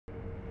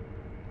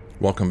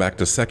Welcome back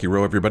to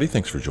Sekiro, everybody.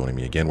 Thanks for joining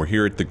me again. We're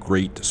here at the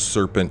Great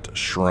Serpent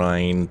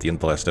Shrine. At the end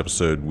of the last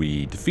episode,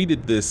 we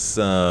defeated this,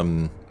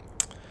 some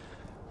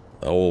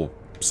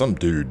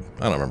dude.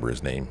 I don't remember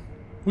his name.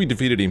 We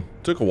defeated him.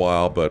 Took a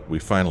while, but we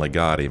finally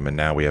got him, and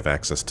now we have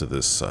access to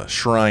this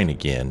shrine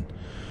again.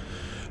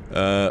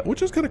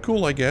 Which is kind of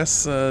cool, I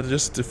guess,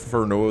 just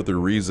for no other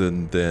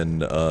reason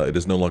than it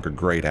is no longer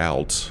grayed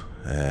out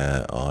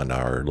on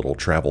our little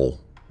travel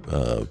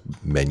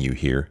menu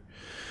here.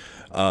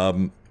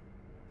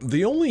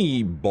 The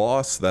only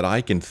boss that I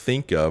can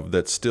think of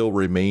that still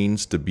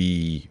remains to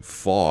be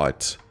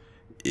fought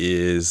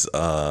is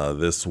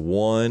this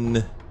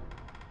one.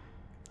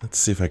 Let's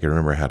see if I can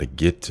remember how to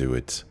get to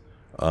it.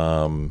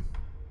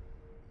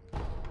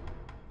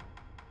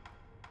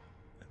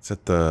 It's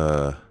at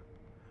the...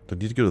 Do I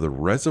need to go to the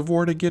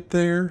reservoir to get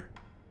there?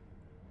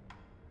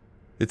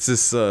 It's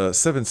this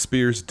Seven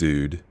Spears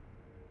dude.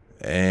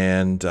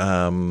 And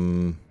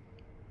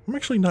I'm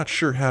actually not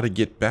sure how to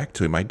get back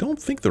to him. I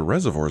don't think the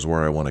reservoir is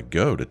where I want to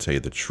go, to tell you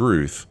the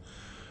truth.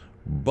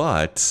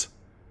 But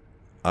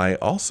I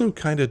also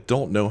kind of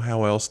don't know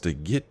how else to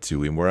get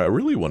to him. Where I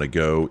really want to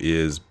go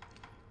is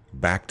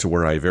back to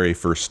where I very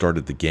first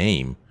started the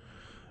game.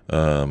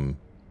 But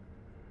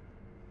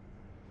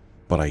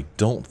I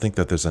don't think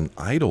that there's an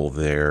idol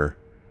there.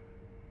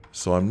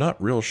 So I'm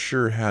not real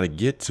sure how to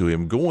get to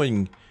him.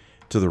 Going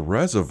to the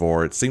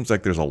reservoir, it seems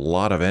like there's a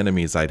lot of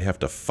enemies I'd have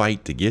to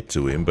fight to get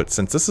to him, but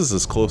since this is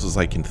as close as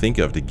I can think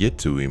of to get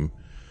to him,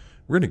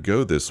 we're going to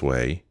go this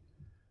way.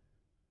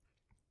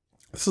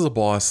 This is a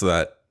boss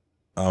that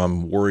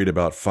I'm worried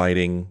about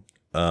fighting.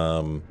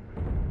 He's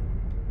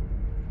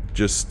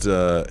just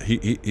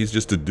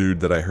a dude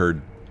that I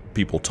heard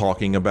people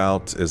talking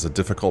about as a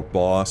difficult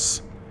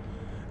boss,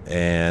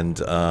 and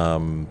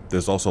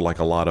there's also like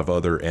a lot of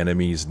other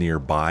enemies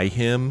nearby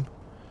him.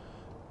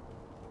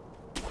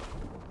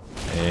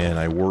 And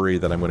I worry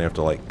that I'm going to have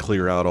to, like,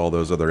 clear out all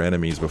those other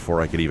enemies before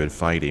I could even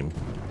fight him.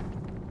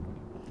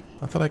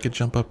 I thought I could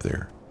jump up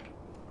there.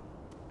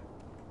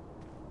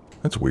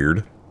 That's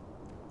weird.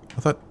 I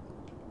thought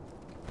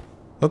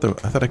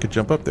I could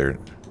jump up there.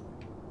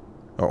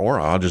 Or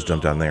I'll just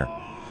jump down there.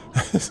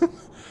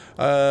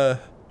 I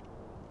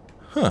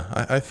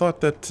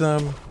thought that,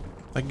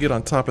 I could get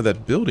on top of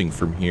that building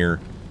from here.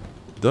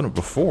 Done it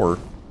before.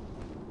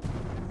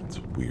 That's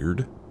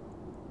weird.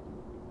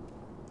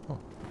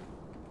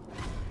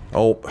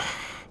 Oh,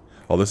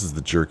 this is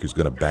the jerk who's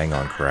going to bang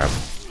on crap.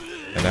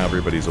 And now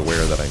everybody's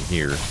aware that I'm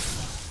here.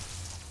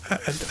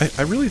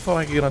 I really thought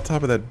I could get on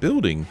top of that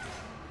building.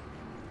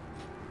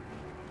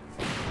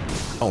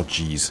 Oh,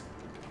 jeez.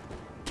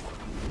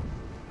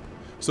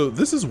 So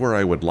this is where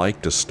I would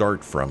like to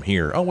start from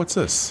here. Oh, what's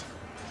this?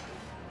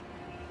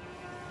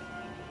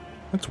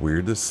 That's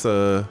weird. This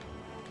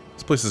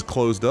place is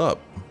closed up.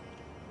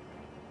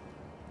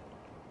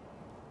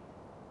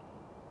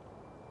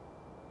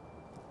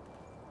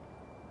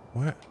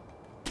 What?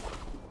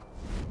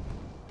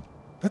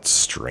 That's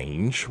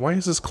strange. Why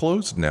is this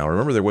closed now?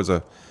 Remember there was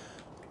a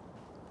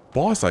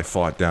boss I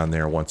fought down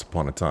there once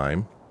upon a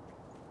time.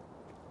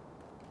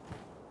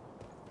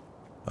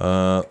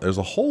 There's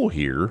a hole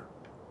here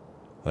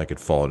that I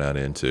could fall down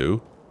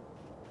into.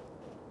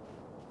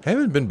 I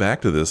haven't been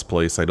back to this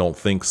place, I don't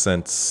think,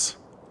 since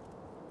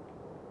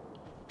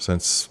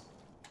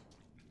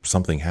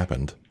something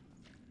happened.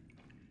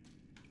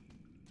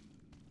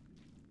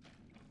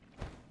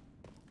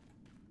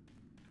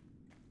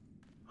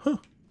 Huh.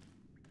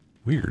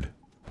 Weird.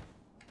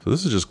 So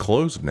this is just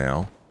closed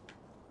now.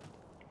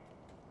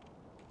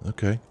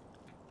 Okay.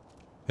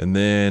 And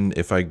then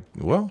if I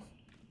go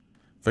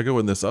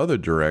in this other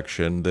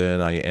direction, then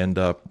I end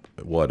up,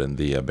 what, in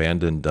the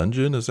abandoned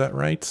dungeon? Is that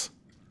right?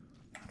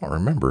 I don't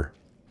remember.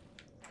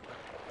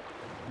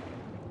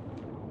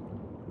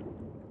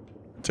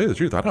 To tell you the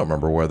truth, I don't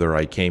remember whether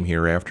I came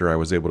here after I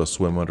was able to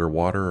swim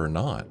underwater or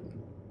not.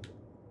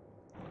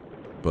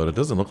 But it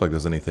doesn't look like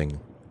there's anything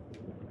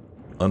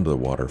under the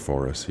water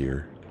for us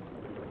here.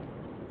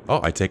 Oh,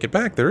 I take it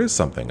back. There is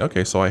something.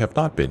 Okay, so I have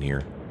not been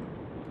here.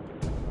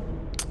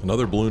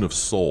 Another balloon of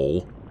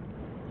soul.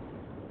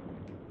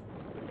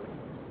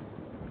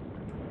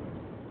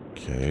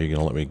 Okay, you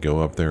gonna let me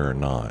go up there or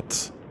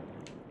not?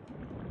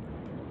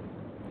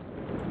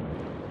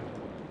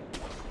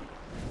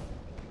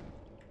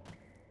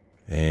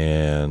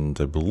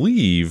 And I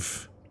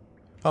believe...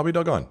 I'll be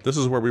doggone. This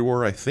is where we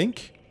were, I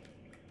think.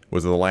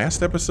 Was it the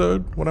last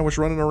episode when I was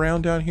running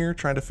around down here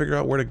trying to figure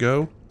out where to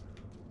go?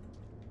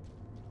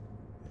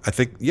 I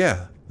think,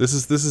 yeah, this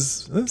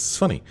is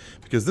funny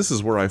because this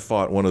is where I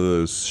fought one of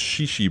those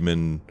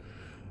Shishiman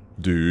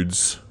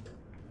dudes.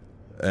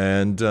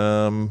 And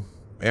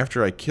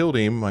after I killed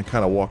him, I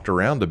kind of walked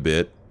around a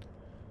bit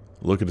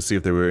looking to see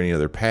if there were any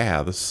other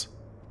paths.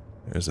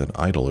 There's an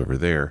idol over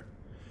there.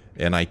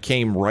 And I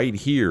came right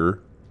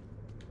here.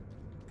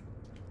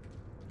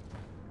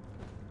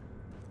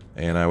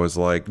 And I was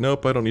like,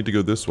 nope, I don't need to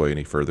go this way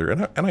any further.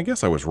 And I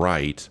guess I was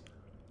right.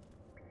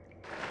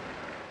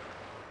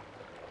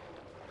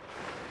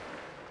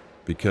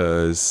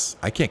 Because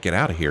I can't get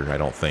out of here, I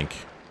don't think.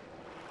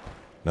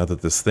 Now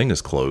that this thing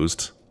is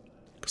closed.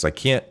 Because I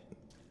can't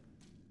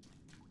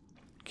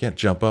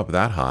jump up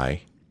that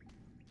high.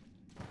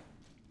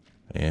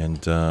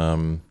 And,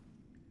 there's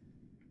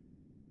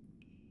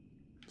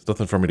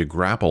nothing for me to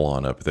grapple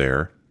on up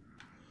there.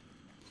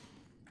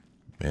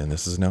 And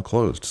this is now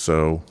closed.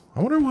 So,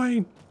 I wonder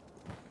why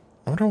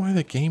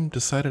the game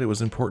decided it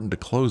was important to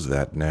close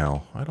that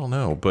now. I don't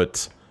know,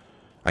 but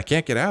I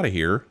can't get out of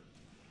here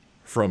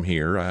from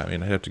here. I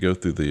mean, I have to go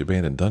through the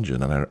abandoned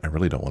dungeon, and I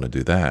really don't want to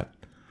do that.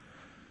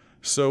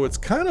 So it's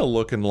kind of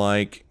looking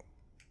like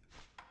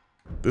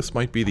this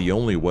might be the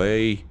only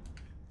way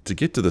to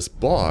get to this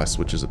boss,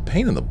 which is a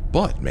pain in the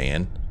butt,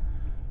 man.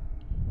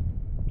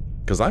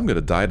 Because I'm going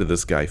to die to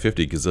this guy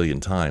 50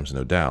 gazillion times,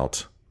 no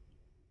doubt.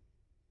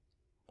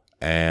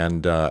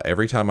 And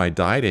every time I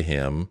die to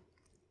him,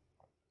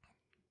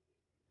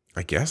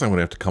 I guess I'm going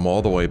to have to come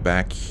all the way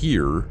back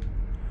here.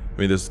 I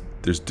mean,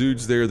 there's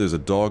dudes there, there's a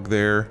dog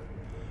there.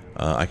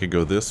 I could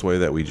go this way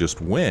that we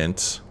just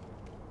went.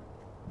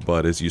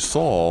 But as you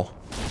saw,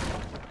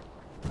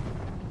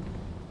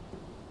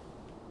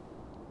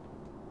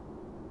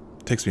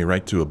 it takes me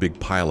right to a big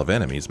pile of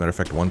enemies. Matter of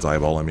fact, one's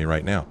eyeballing me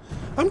right now.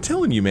 I'm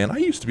telling you, man, I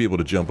used to be able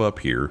to jump up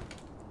here.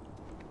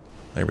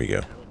 There we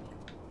go.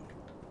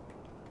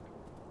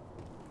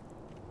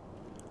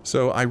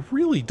 So I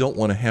really don't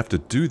want to have to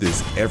do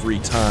this every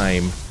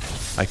time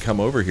I come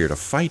over here to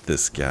fight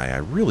this guy. I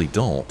really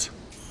don't.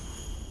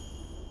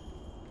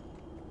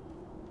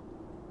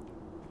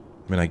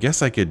 I mean, I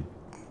guess I could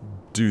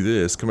do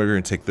this, come over here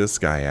and take this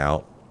guy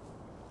out,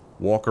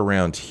 walk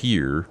around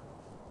here,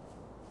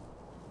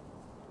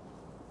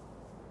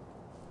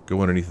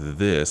 go underneath of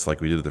this like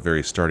we did at the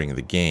very starting of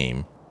the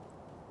game,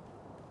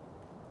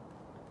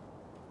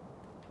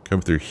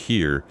 come through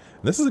here.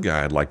 And this is a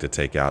guy I'd like to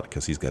take out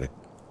because he's got a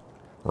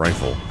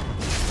rifle.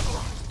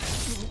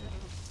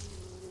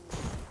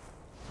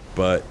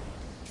 But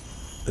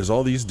there's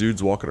all these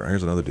dudes walking around.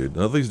 Here's another dude.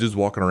 None of these dudes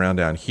walking around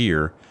down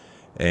here.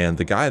 And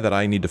the guy that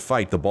I need to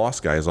fight, the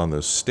boss guy, is on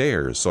those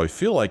stairs. So I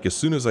feel like as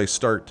soon as I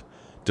start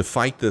to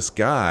fight this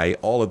guy,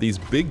 all of these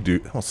big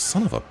dudes... Oh,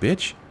 son of a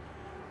bitch.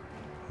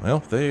 Well,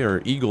 they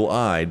are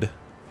eagle-eyed.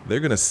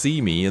 They're going to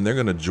see me, and they're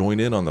going to join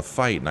in on the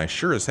fight. And I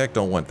sure as heck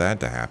don't want that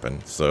to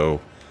happen.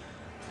 So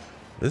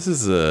this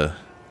is a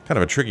kind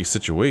of a tricky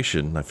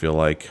situation, I feel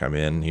like I'm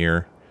in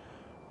here.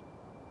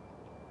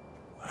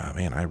 Oh,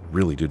 man, I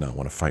really do not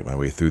want to fight my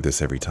way through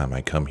this every time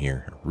I come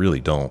here. I really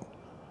don't.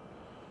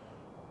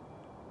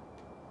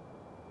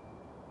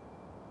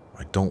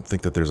 I don't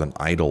think that there's an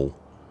idol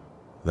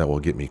that will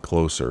get me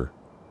closer.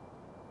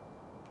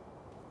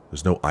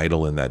 There's no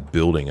idol in that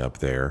building up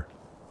there.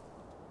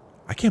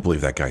 I can't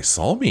believe that guy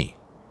saw me.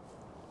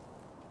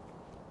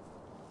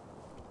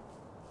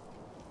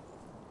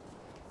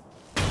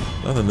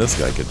 Nothing this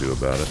guy could do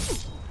about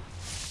it.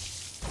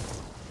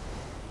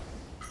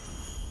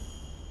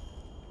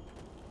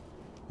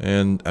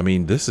 And, I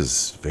mean, this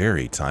is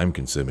very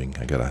time-consuming.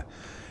 I gotta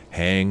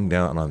hang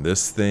down on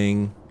this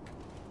thing,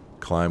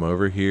 climb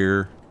over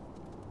here.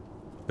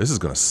 This is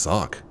gonna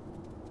suck.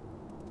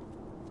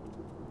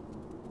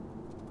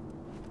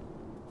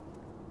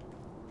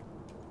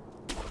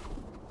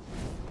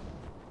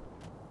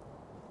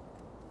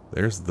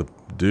 There's the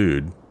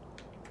dude.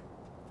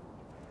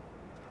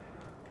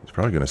 He's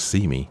probably gonna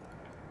see me.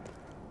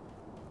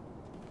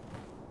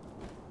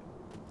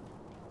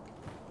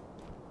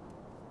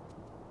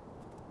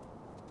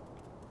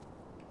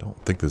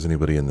 Don't think there's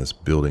anybody in this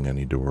building I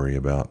need to worry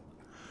about.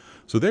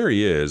 So there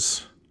he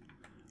is.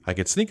 I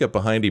could sneak up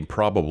behind him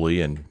probably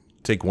and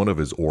take one of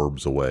his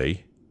orbs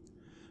away.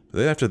 But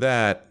then after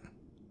that,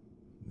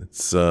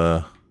 it's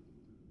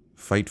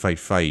fight, fight,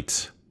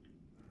 fight.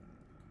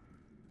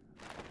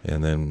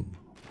 And then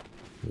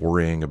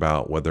worrying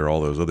about whether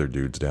all those other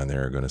dudes down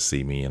there are going to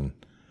see me. And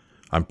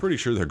I'm pretty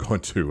sure they're going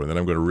to. And then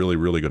I'm going to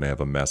really going to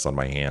have a mess on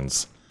my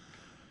hands.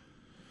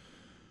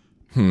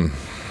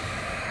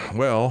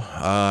 Well,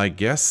 I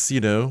guess,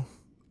 you know,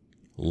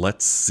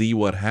 let's see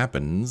what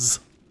happens.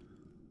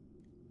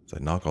 I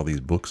knock all these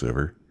books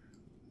over.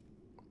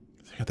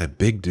 I got that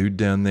big dude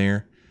down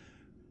there.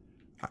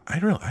 I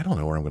don't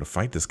know where I'm going to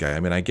fight this guy.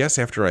 I mean, I guess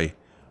after I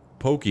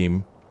poke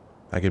him,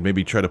 I could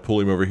maybe try to pull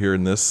him over here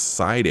in this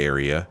side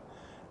area.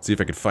 See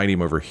if I could fight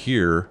him over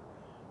here.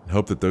 And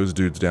hope that those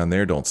dudes down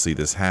there don't see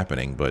this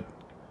happening. But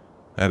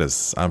that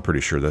is, I'm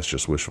pretty sure that's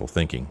just wishful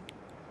thinking.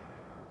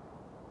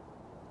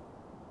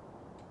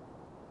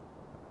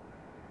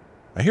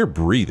 I hear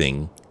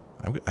breathing.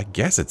 I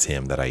guess it's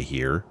him that I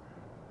hear.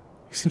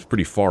 He seems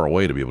pretty far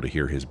away to be able to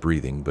hear his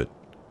breathing, but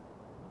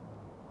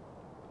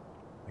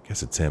I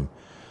guess it's him.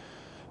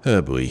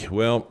 Oh boy.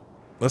 Well,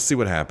 let's see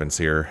what happens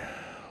here.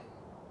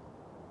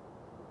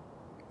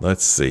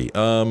 Let's see.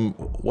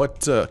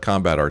 What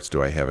combat arts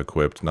do I have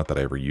equipped? Not that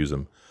I ever use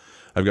them.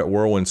 I've got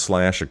Whirlwind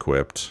Slash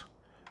equipped,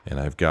 and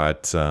I've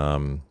got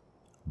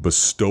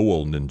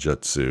Bestowal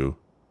Ninjutsu.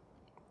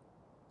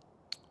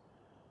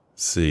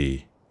 Let's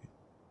see.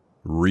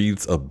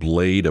 Wreathes a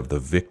blade of the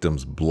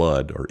victim's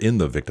blood, or in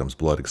the victim's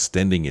blood,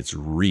 extending its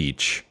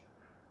reach.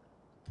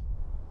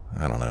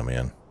 I don't know,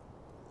 man.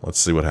 Let's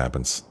see what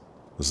happens.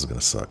 This is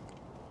gonna suck.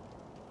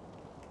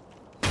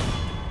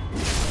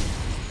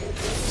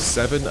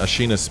 7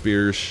 Ashina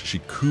Spears,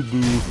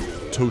 Shikibu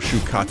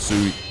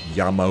Toshikatsu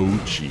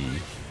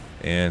Yamauchi.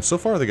 And so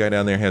far the guy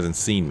down there hasn't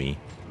seen me.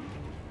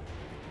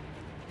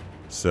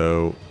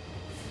 So...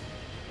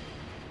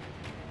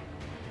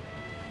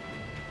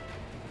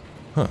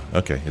 Huh,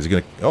 okay. Is he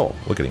gonna... Oh,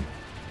 look at him.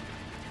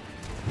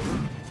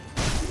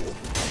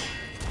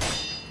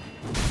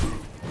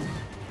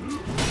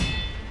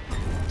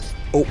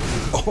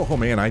 Oh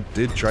man, I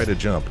did try to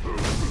jump.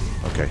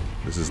 Okay,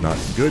 this is not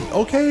good.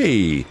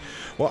 Okay!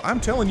 Well,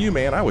 I'm telling you,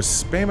 man, I was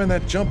spamming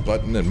that jump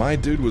button, and my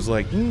dude was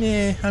like,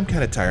 nah, I'm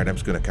kind of tired. I'm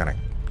just gonna kind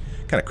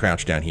of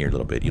crouch down here a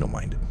little bit. You don't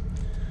mind.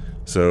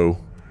 So,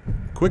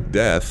 quick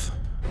death.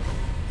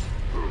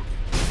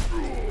 I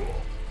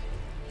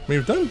mean,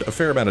 we've done a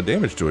fair amount of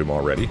damage to him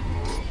already.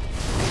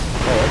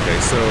 Oh, okay,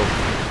 so...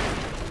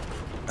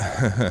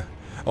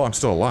 oh, I'm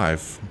still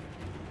alive.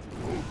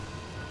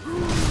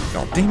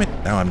 Oh, damn it.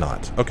 Now I'm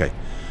not. Okay.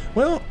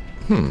 Well,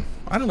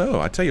 I don't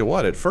know. I tell you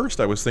what, at first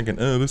I was thinking,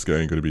 oh, this guy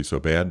ain't going to be so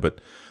bad, but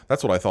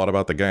that's what I thought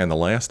about the guy in the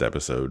last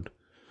episode.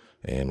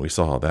 And we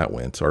saw how that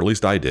went. Or at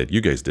least I did.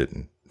 You guys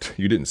didn't.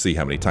 You didn't see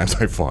how many times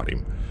I fought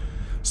him.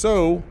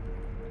 So,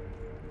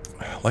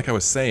 like I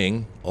was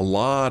saying, a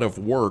lot of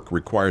work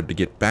required to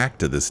get back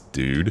to this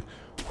dude.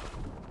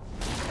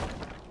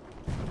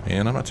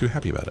 And I'm not too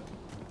happy about it.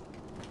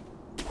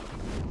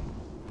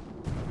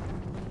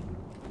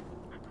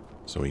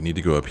 So we need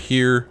to go up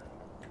here,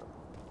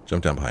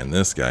 jump down behind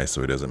this guy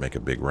so he doesn't make a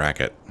big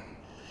racket.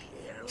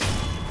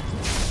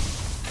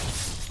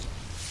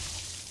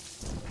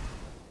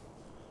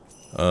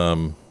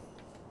 I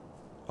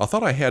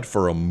thought I had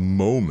for a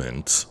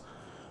moment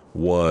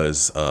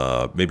was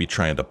maybe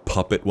trying to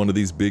puppet one of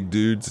these big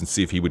dudes and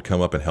see if he would come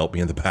up and help me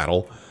in the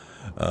battle.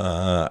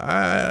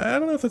 I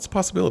don't know if that's a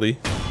possibility.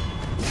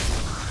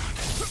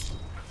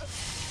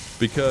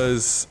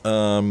 Because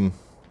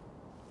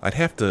I'd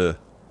have to...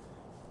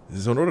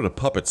 So in order to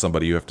puppet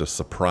somebody, you have to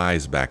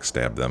surprise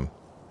backstab them.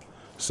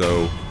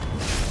 So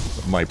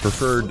my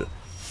preferred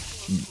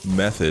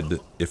method,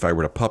 if I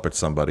were to puppet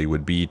somebody,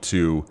 would be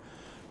to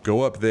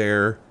go up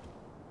there,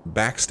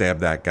 backstab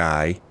that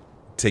guy,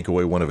 take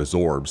away one of his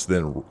orbs,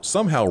 then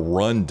somehow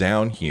run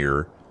down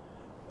here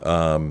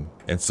and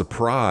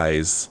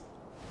surprise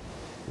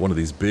one of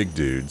these big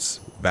dudes,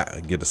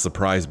 get a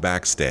surprise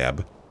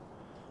backstab,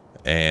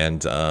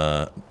 and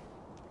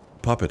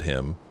puppet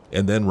him.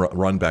 And then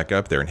run back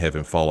up there and have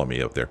him follow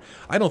me up there.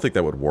 I don't think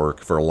that would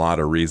work for a lot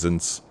of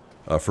reasons.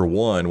 For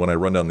one, when I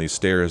run down these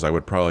stairs, I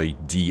would probably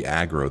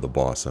de-aggro the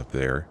boss up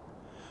there.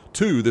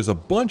 Two, there's a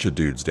bunch of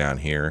dudes down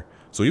here.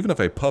 So even if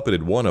I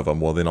puppeted one of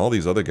them, well then all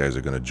these other guys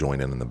are going to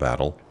join in the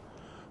battle.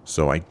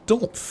 So I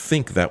don't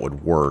think that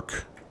would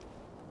work.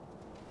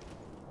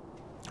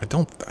 I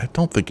don't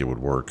think it would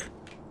work.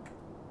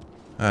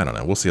 I don't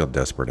know. We'll see how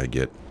desperate I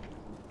get.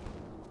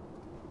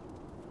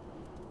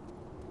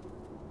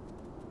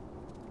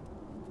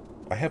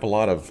 I have a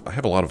lot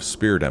of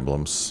spirit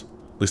emblems.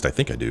 At least I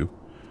think I do.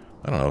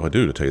 I don't know if I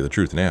do, to tell you the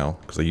truth now,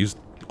 because I used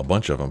a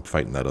bunch of them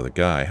fighting that other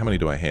guy. How many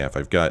do I have?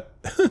 I've got...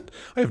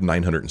 I have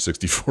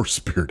 964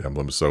 spirit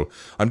emblems, so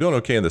I'm doing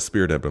okay in the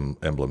spirit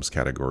emblems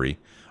category.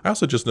 I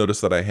also just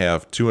noticed that I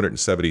have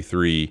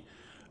 273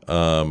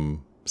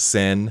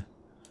 sen,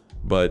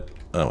 but...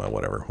 oh, well,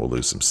 whatever. We'll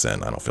lose some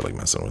sen. I don't feel like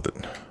messing with it.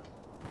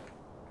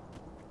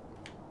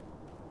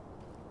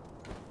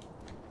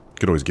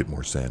 Could always get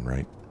more sen,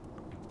 right?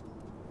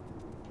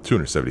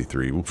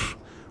 273. What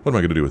am I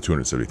going to do with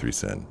 273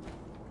 sen?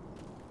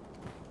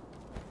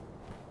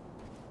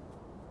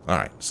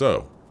 Alright,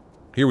 so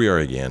here we are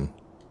again.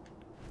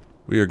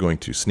 We are going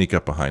to sneak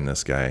up behind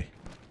this guy.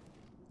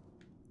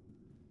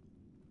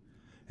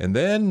 And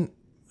then,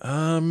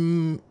 I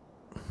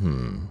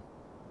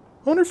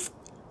wonder if...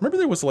 remember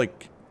there was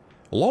like,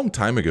 a long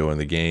time ago in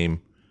the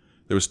game,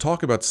 there was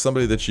talk about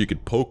somebody that you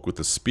could poke with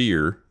a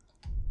spear.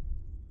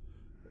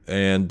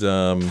 And,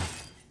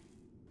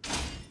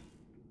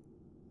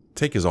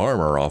 take his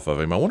armor off of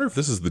him. I wonder if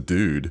this is the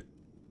dude.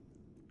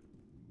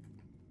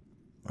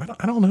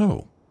 I don't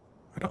know.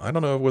 I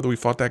don't know whether we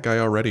fought that guy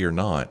already or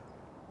not.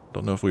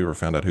 Don't know if we ever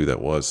found out who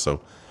that was,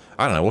 so...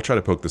 I don't know. We'll try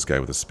to poke this guy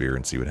with a spear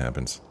and see what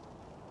happens.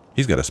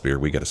 He's got a spear.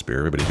 We got a spear.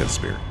 Everybody got a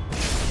spear.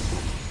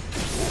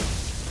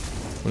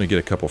 I'm gonna get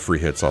a couple free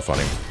hits off on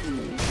him.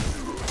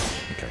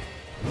 Okay.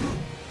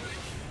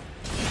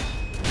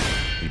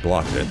 He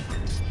blocked it.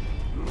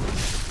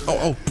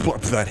 Oh,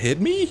 that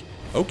hit me?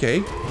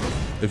 Okay.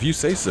 If you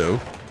say so.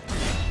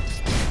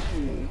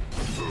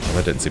 Well,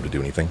 that didn't seem to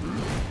do anything.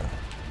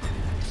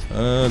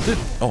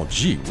 Oh,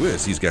 gee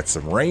whiz, he's got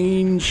some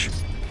range.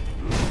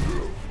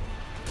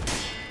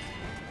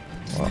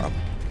 Well,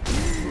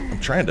 I'm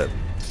trying to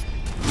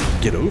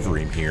get over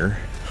him here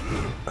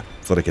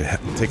so that I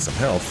can take some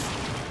health.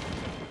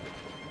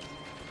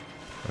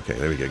 Okay,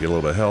 there we go. Get a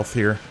little bit of health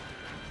here.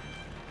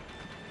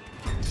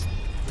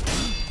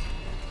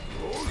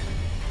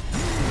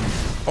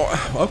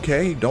 Oh,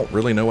 okay. Don't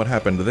really know what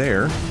happened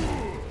there.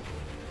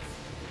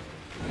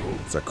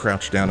 As I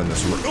crouch down in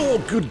this room. Oh,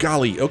 good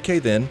golly. Okay,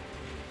 then.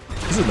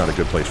 This is not a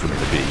good place for me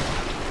to be.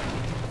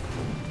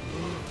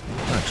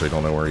 I actually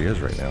don't know where he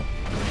is right now.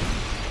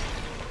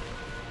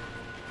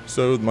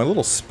 So, my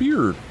little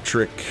spear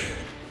trick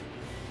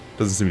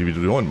doesn't seem to be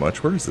doing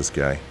much. Where is this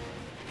guy?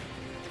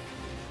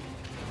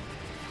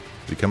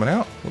 Is he coming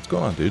out? What's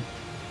going on, dude?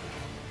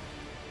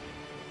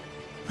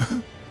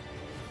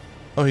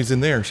 Oh, he's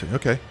in there.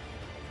 Okay.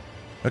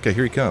 Okay,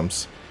 here he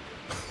comes.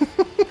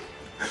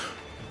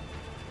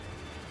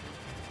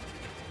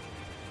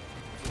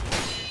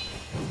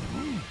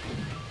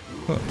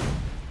 Huh.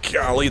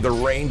 Golly, the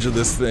range of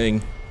this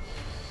thing.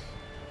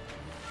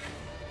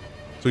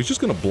 So he's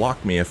just going to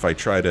block me if I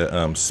try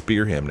to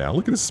spear him now.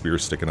 Look at his spear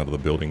sticking out of the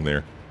building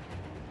there.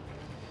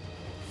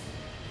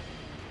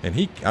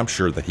 And I'm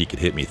sure that he could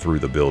hit me through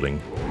the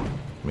building.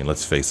 I mean,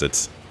 let's face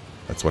it.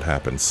 That's what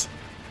happens.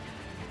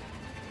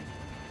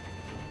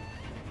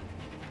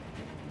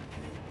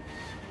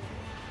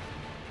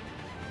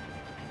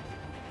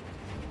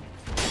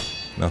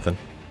 Nothing.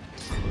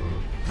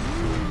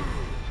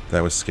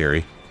 That was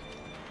scary.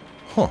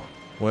 Huh.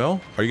 Well,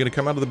 are you going to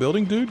come out of the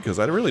building, dude? Because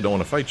I really don't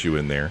want to fight you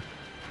in there.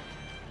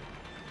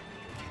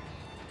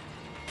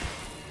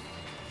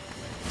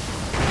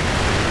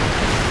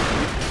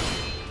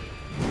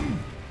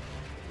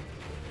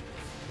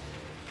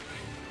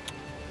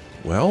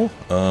 Well,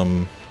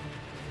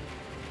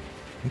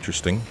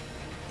 interesting.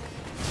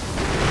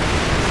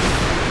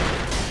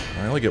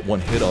 I only get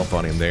one hit off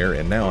on him there,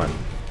 and now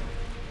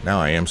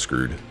I am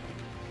screwed.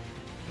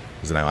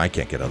 Because now I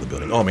can't get out of the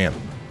building. Oh man,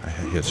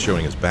 he's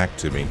showing his back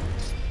to me.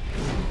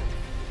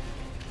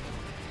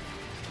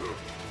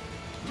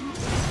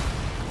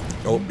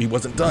 Oh, he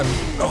wasn't done.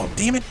 Oh,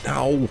 damn it.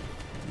 Ow.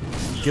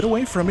 Get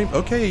away from him.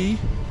 Okay.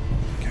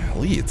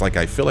 Golly, it's like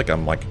I feel like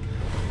I'm like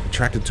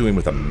attracted to him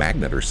with a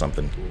magnet or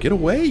something. Get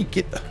away.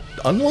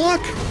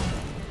 Unlock.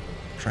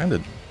 I'm trying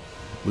to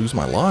lose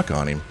my lock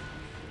on him.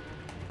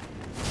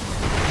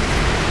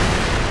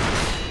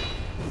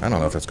 I don't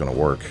know if that's going to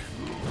work.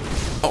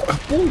 Oh,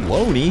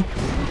 baloney.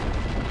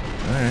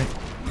 Alright.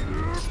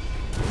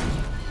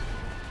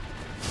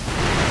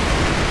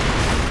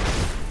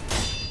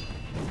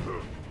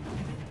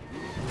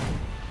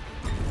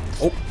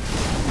 Oh.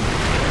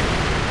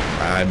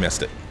 I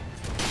missed it.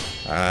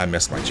 I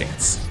missed my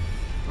chance.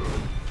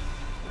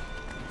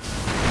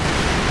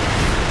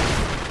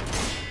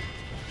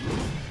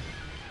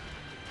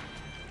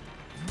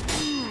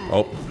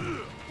 Oh.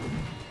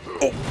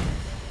 Oh.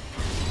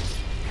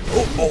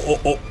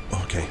 Oh.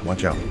 Okay,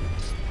 watch out.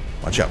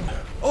 Watch out.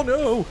 Oh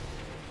no!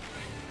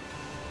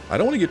 I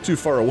don't want to get too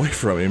far away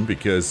from him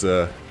because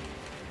lose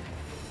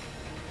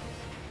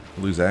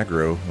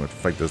aggro. I'm going to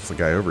fight this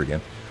guy over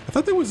again. I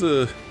thought there was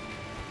a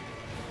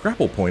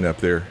grapple point up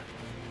there.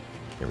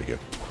 Here we go.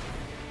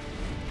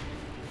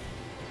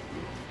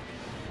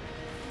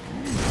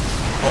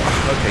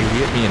 Oh, okay, he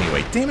hit me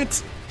anyway. Damn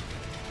it!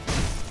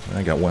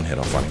 I got one hit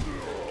off on him.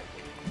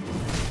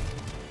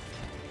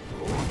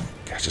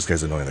 Gosh, this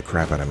guy's annoying the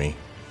crap out of me.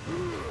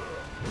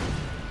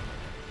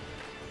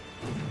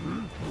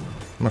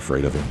 I'm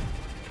afraid of him.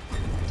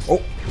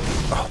 Oh!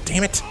 Oh,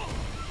 damn it!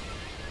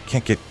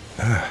 Can't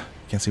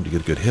seem to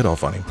get a good hit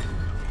off on him.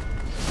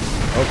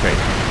 Okay.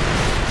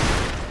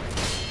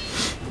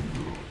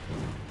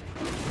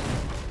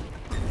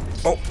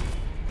 Oh!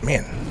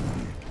 Man.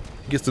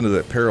 Gets into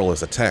that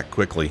perilous attack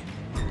quickly.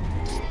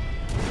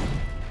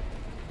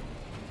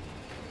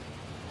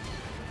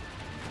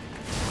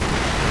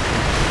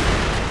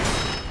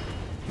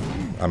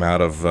 I'm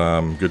out of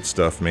good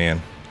stuff,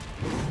 man.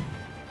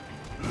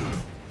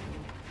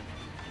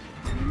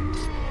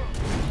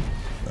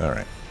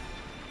 Alright.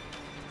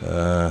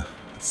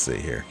 Let's see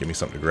here. Give me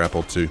something to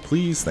grapple to,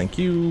 please. Thank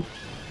you.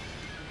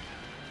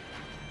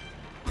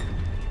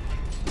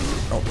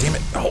 Oh, damn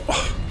it. Oh.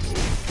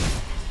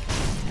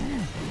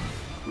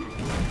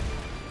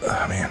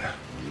 Oh, man.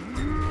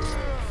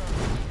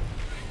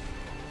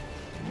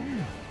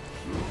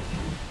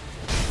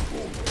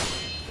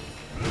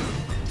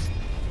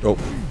 Oh.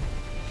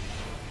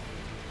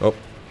 Oh.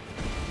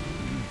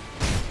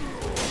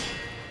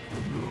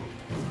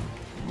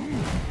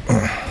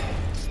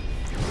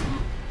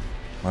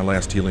 My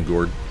last healing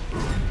gourd.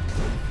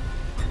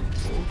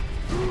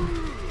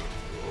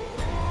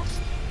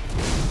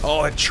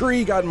 Oh, a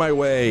tree got in my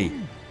way.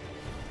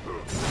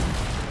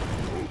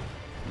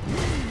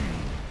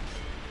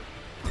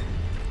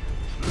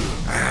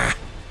 Ah.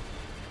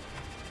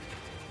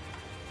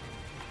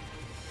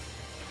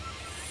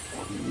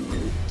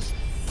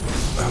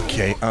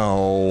 Okay,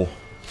 oh.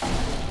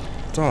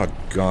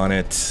 Doggone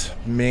it.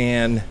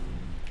 Man.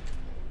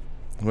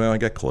 Well, I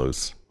got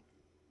close.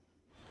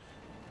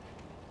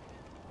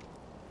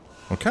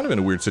 I'm kind of in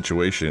a weird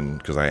situation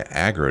because I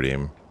aggroed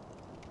him.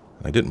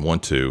 I didn't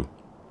want to.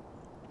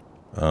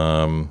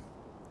 I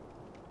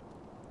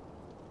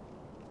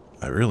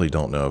really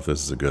don't know if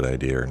this is a good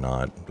idea or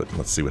not, but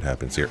let's see what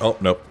happens here. Oh,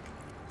 nope.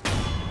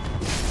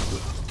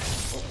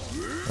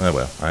 Oh,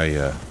 well,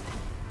 I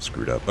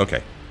screwed up.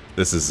 Okay,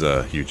 this is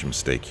a huge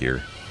mistake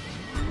here.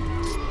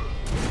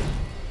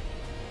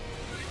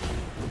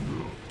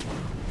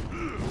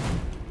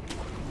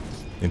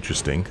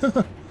 Interesting.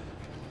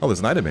 Oh, there's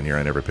an item in here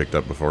I never picked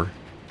up before.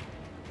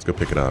 Let's go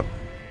pick it up.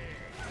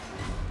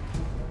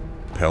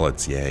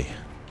 Pellets, yay.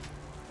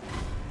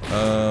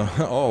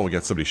 Oh, we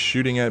got somebody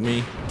shooting at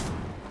me.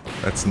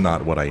 That's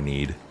not what I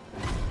need.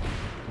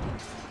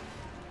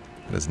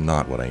 That is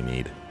not what I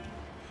need.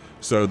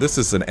 So this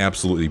is an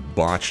absolutely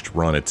botched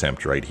run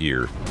attempt right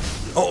here.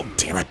 Oh,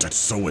 damn it, that's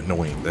so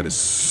annoying. That is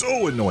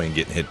so annoying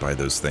getting hit by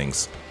those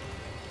things.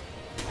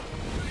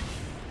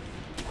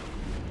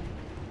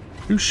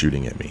 Who's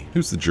shooting at me?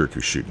 Who's the jerk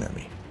who's shooting at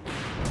me?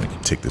 I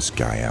can take this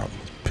guy out.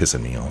 He's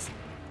pissing me off.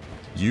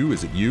 You?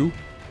 Is it you?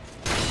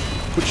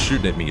 Quit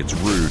shooting at me, it's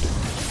rude.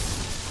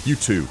 You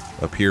too,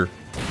 up here.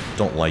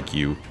 Don't like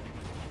you.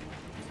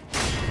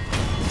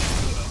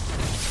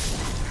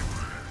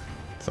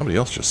 Somebody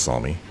else just saw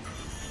me.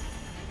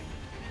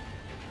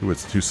 Who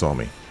saw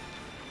me?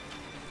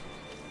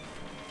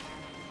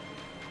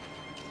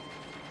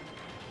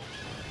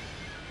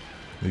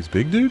 These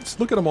big dudes?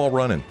 Look at them all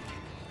running.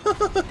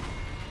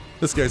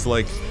 This guy's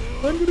like,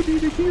 I'm gonna be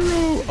the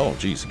hero. Oh,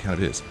 geez, he kind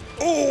of is.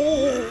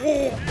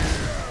 Oh!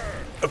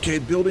 Okay,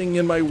 building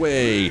in my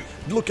way.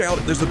 Look out,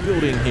 there's a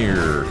building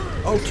here.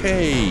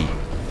 Okay.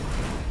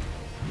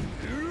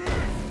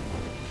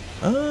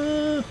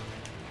 I'm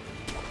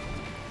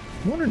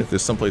wondering if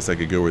there's someplace I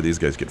could go where these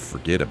guys could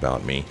forget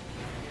about me.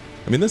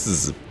 I mean, this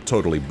is a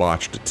totally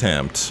botched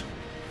attempt,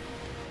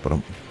 but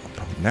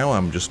now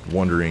I'm just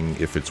wondering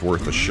if it's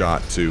worth a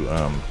shot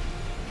to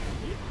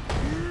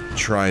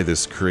try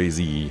this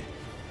crazy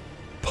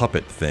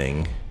puppet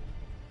thing.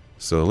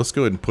 So let's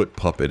go ahead and put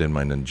puppet in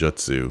my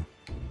ninjutsu.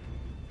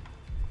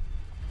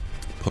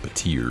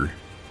 Puppeteer.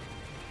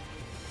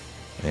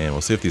 And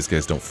we'll see if these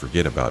guys don't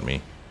forget about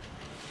me.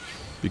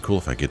 Be cool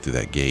if I get through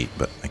that gate,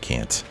 but I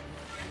can't.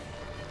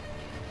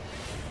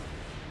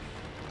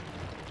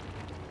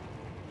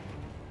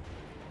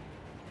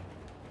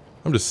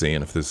 I'm just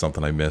seeing if there's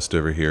something I missed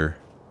over here.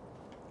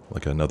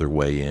 Like another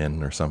way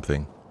in or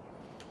something.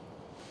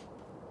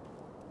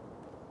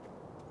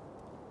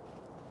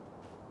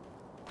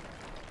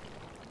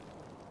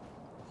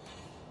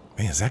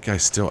 Man, is that guy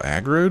still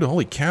aggroed?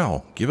 Holy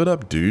cow. Give it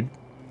up, dude.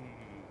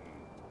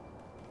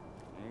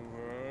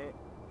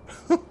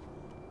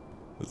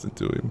 Listen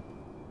to him.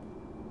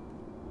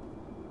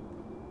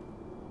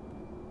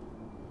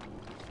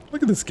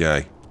 Look at this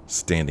guy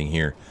standing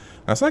here.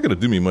 Now, it's not going to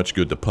do me much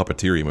good to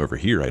puppeteer him over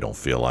here, I don't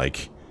feel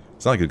like.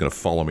 It's not like he's going to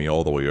follow me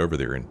all the way over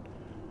there and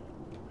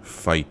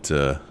fight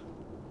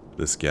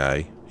this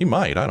guy. He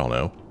might, I don't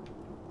know.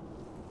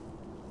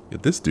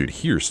 Get this dude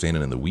here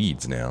standing in the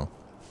weeds now.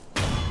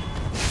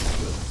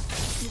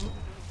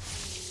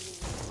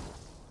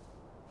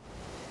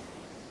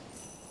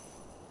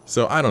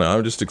 So, I don't know,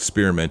 I'm just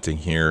experimenting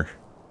here.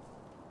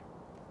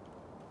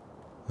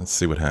 Let's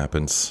see what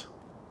happens.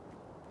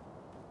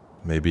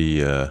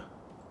 Maybe there'll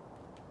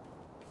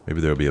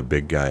be a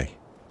big guy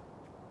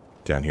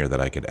down here that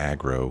I could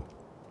aggro.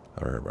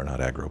 Or not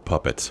aggro,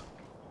 puppet.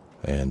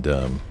 And,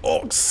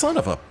 oh, son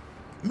of a...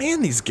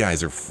 Man, these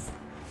guys are...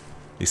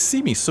 They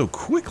see me so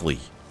quickly.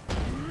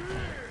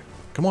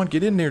 Come on,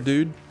 get in there,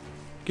 dude.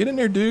 Get in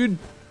there, dude.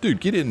 Dude,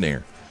 get in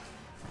there.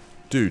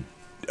 Dude.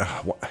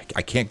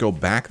 I can't go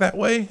back that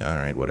way?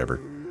 Alright, whatever.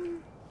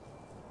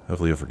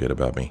 Hopefully he'll forget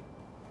about me.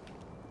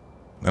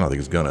 I don't think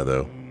he's gonna,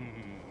 though.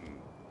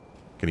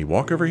 Can he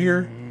walk over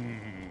here?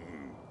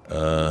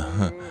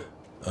 It's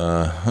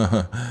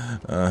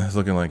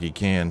looking like he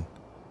can.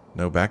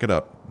 No, back it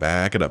up.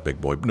 Back it up,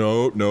 big boy.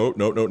 No, no,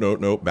 no, no, no,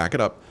 no. Back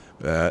it up.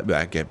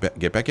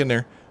 Get back in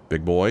there,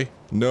 big boy.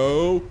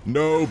 No,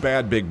 no,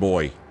 bad big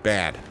boy.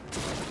 Bad.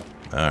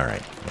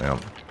 Alright,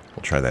 well,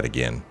 we'll try that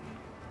again.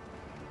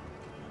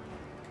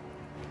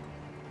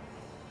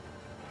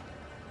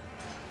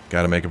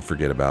 Gotta make him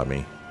forget about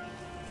me.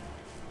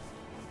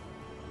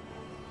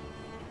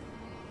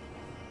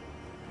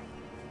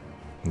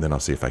 And then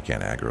I'll see if I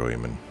can't aggro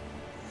him and...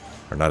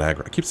 Or not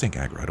aggro. I keep saying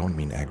aggro. I don't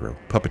mean aggro.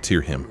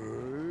 Puppeteer him.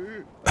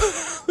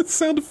 The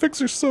sound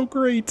effects are so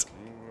great.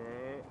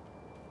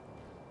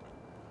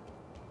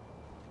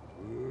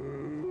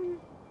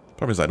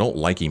 Problem is, I don't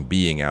like him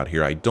being out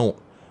here. I don't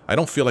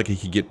feel like he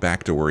could get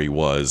back to where he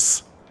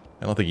was.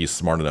 I don't think he's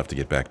smart enough to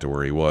get back to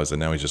where he was,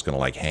 and now he's just gonna,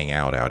 like, hang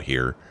out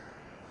here.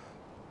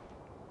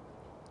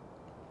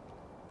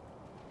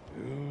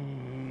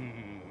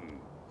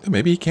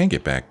 Maybe he can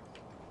get back.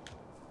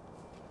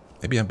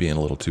 Maybe I'm being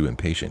a little too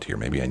impatient here.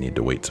 Maybe I need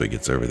to wait till he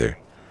gets over there.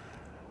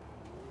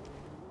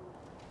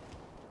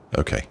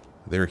 Okay,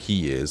 there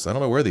he is. I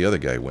don't know where the other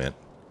guy went.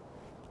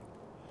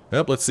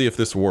 Well, let's see if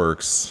this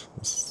works.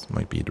 This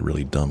might be a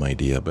really dumb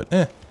idea, but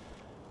I've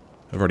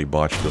already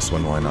botched this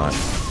one, why not?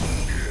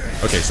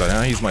 Okay, so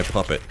now he's my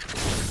puppet.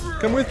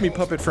 Come with me,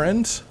 puppet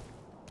friend.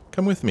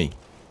 Come with me.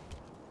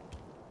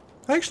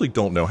 I actually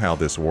don't know how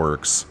this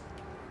works.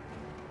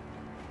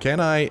 Can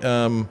I,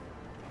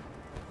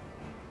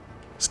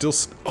 still...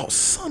 Oh,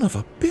 son of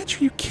a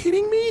bitch, are you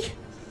kidding me?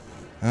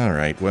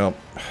 Alright, well...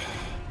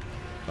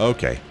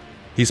 Okay.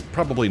 He's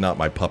probably not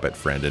my puppet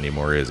friend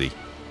anymore, is he?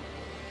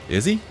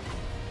 Is he?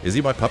 Is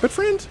he my puppet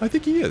friend? I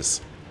think he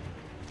is.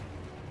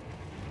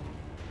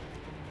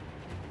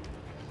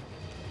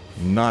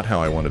 Not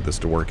how I wanted this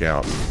to work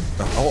out.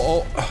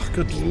 Oh,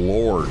 good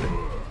lord.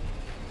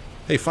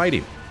 Hey, fight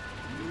him.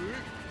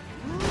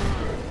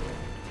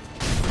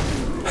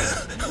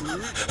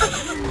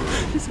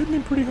 He's hitting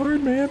him pretty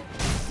hard, man.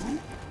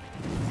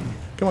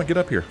 Come on, get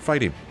up here.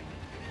 Fight him.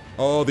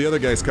 Oh, the other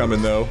guy's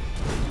coming, though.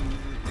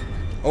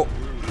 Oh.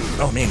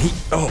 Oh, man.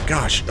 Oh,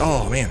 gosh.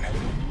 Oh, man.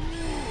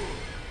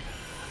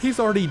 He's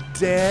already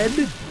dead?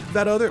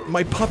 That other...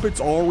 My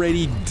puppet's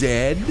already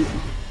dead?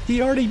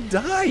 He already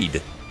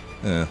died.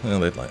 Well,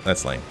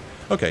 that's lame.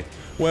 Okay.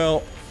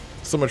 Well,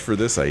 so much for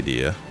this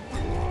idea.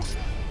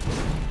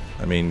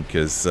 I mean,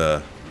 because,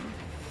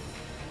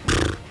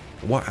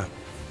 what?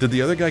 Did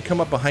the other guy come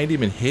up behind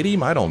him and hit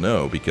him? I don't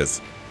know,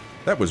 because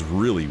that was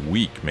really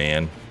weak,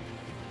 man.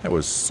 That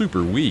was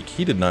super weak.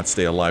 He did not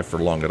stay alive for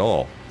long at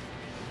all.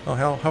 Oh,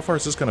 how far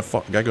is this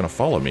guy gonna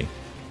follow me?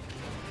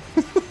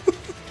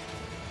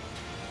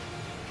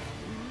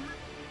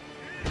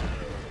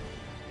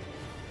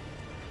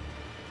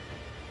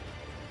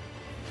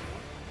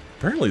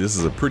 Apparently this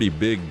is a pretty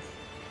big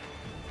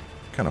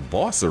kind of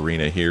boss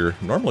arena here.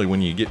 Normally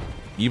when you get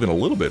even a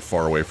little bit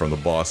far away from the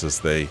bosses,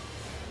 they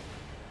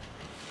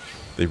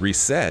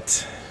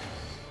reset.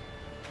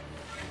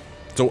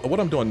 So what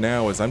I'm doing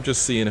now is I'm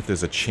just seeing if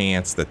there's a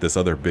chance that this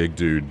other big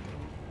dude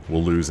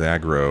will lose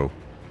aggro,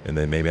 and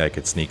then maybe I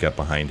could sneak up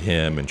behind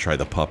him and try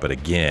the puppet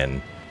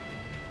again.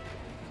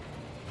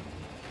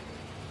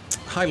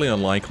 Highly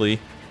unlikely.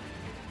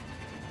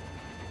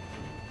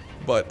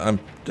 But I'm,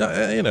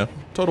 you know,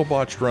 total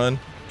botched run.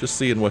 Just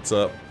seeing what's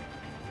up.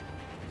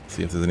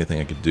 See if there's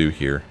anything I could do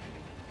here.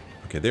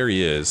 Okay, there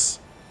he is.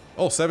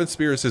 Oh, Seven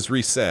Spears has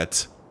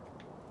reset.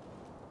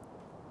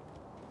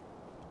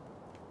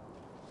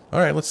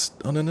 Alright, let's...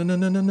 Oh,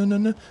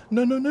 no.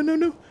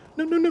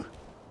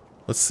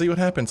 Let's see what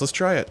happens. Let's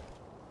try it.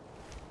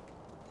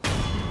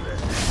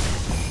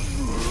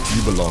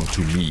 You belong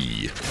to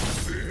me.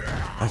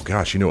 Oh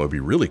gosh, you know what would be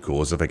really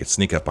cool is if I could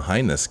sneak up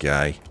behind this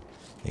guy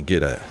and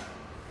get a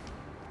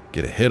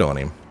hit on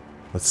him.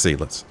 Let's see,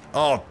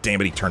 Oh,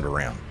 damn it, he turned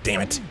around.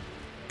 Damn it.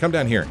 Come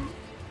down here.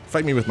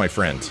 Fight me with my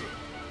friend.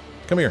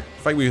 Come here.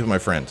 Fight me with my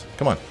friend.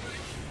 Come on.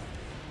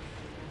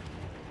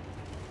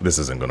 This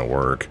isn't gonna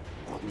work.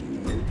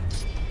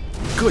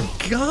 Good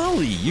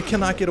golly, you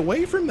cannot get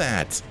away from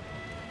that.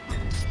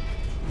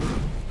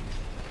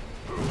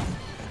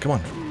 Come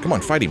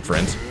on, fight him,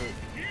 friend.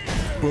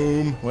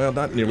 Boom. Well,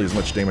 not nearly as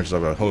much damage as I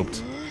would have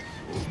hoped.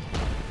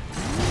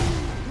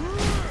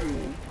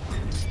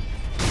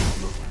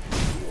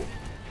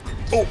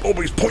 Oh,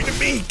 he's pointing at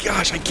me!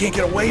 Gosh, I can't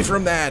get away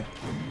from that!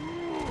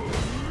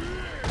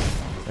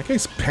 That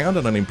guy's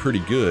pounding on him pretty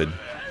good.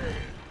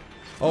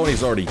 Oh,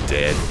 he's already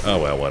dead. Oh,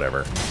 well,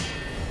 whatever.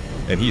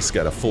 And he's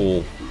got a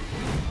full,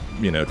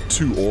 you know,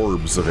 2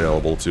 orbs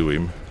available to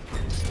him.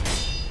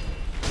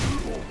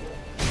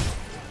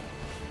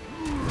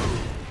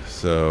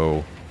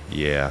 So,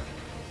 yeah.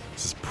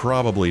 This is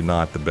probably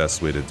not the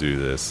best way to do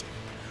this.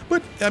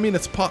 But, I mean,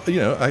 it's,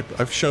 you know,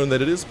 I've shown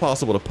that it is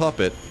possible to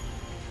puppet.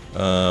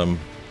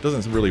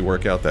 Doesn't really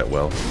work out that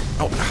well.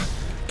 Oh,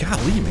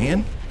 golly,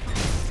 man.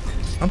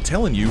 I'm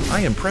telling you, I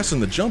am pressing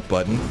the jump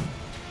button.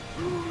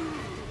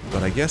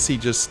 But I guess he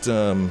just,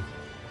 is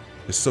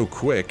so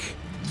quick.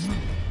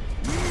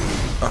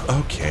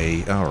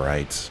 Okay,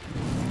 alright.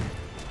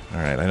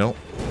 Alright, I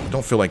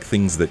don't feel like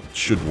things that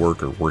should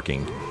work are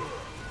working.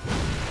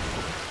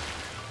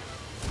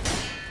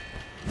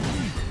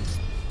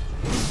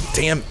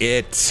 Damn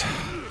it!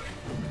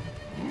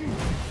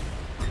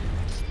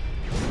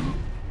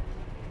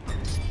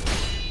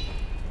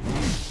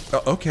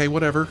 Okay,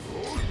 whatever.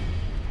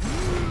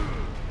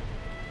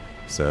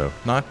 So,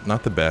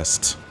 not the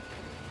best.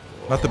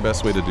 Not the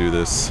best way to do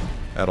this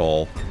at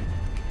all.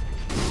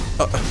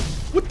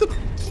 What the...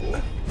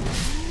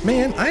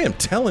 Man, I am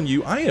telling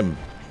you, I am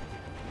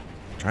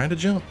trying to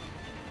jump.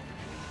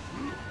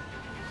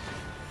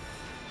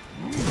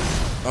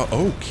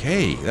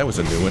 Okay, that was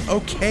a new one.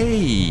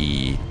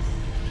 Okay.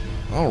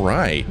 All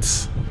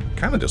right.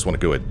 Kind of just want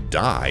to go and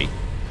die.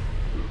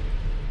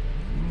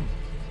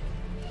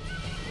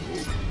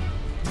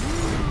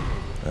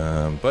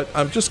 But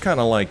I'm just kind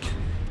of like...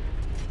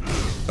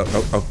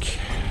 okay.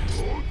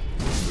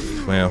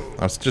 Well,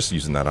 I was just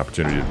using that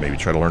opportunity to maybe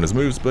try to learn his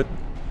moves, but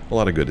a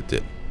lot of good it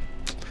did.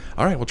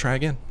 Alright, we'll try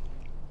again.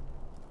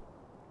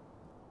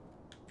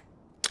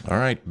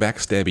 Alright,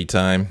 backstabby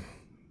time.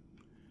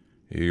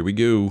 Here we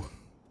go.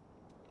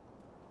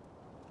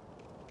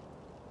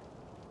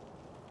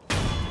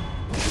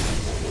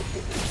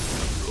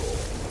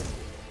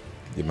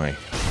 Get my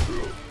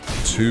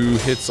 2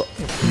 hits.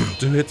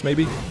 2 hits,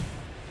 maybe?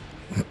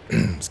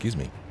 Excuse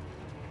me.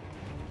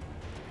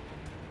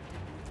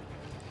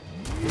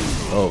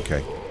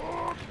 Okay.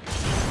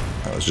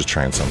 I was just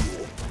trying some.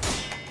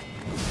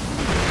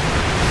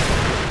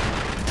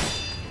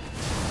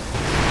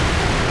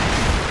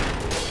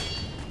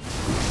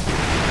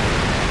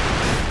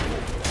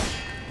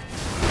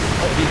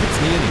 Oh, he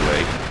hits me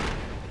anyway.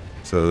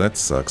 So that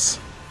sucks.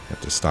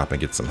 Have to stop and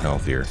get some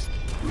health here.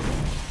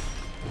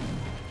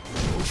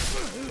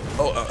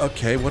 Oh,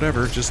 okay,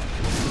 whatever. Just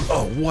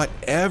Oh,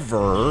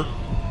 whatever.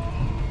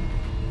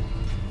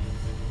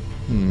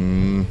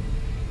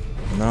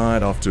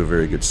 Not off to a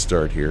very good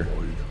start here.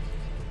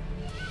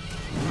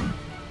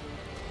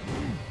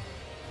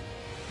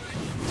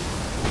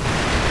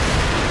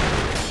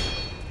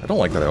 I don't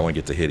like that I only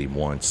get to hit him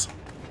once.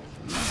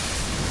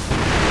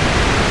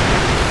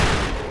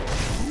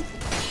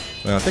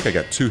 Well, I think I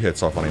got 2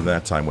 hits off on him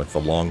that time with the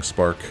long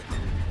spark.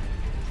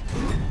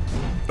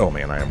 Oh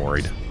man, I am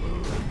worried.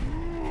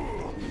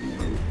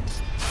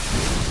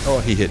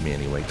 Oh, he hit me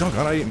anyway.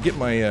 Doggone, I didn't get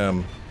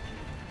my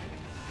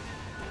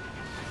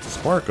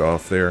spark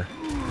off there.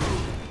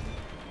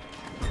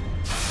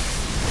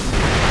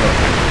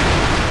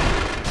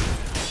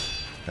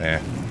 Okay.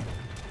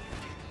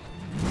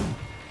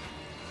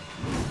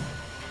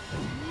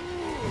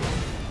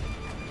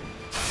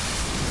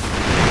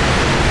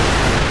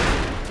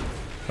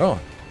 Oh,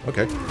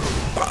 okay.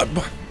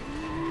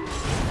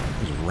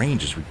 His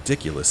range is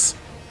ridiculous.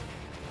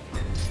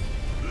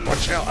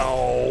 Watch out.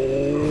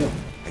 Oh,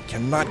 I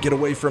cannot get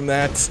away from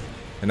that.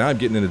 And now I'm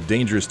getting into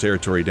dangerous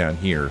territory down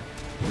here.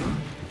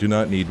 I do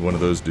not need one of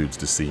those dudes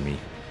to see me.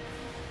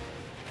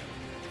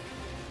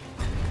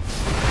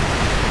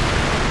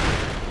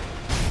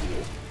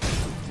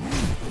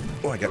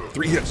 Oh, I got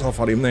 3 hits off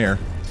on him there.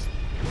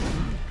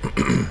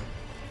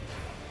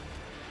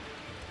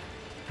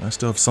 I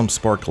still have some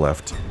spark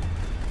left.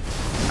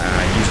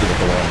 I used it at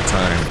the wrong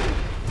time.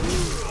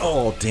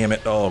 Oh, damn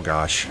it. Oh,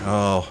 gosh.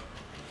 Oh.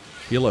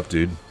 Heal up,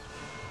 dude.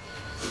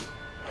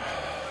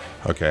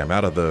 Okay, I'm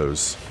out of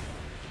those.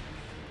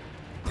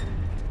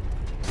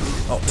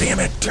 Oh, damn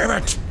it! Damn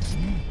it!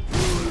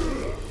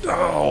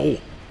 Oh!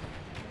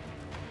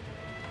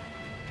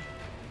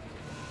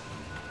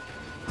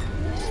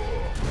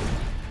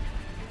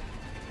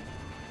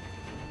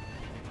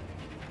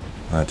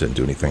 That didn't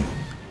do anything.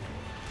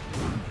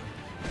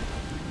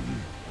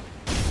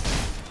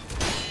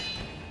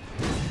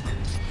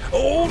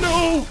 Oh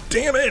no!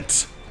 Damn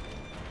it!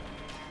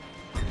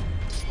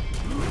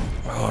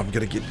 Oh, I'm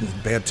gonna get in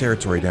bad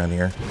territory down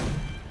here.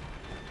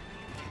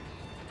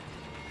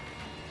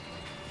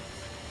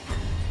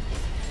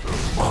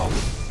 Oh,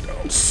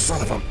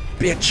 son of a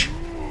bitch!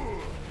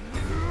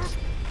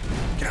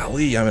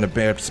 Golly, I'm in a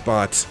bad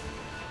spot.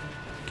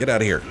 Get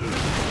out of here.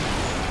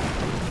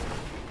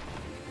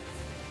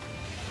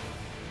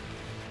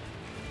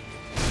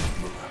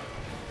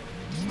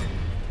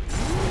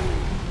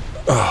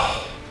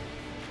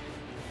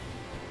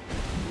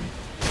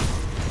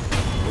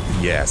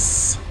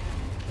 Yes.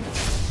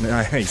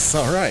 Nice.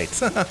 All right.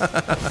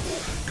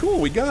 Cool.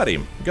 We got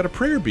him. We got a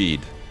prayer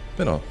bead.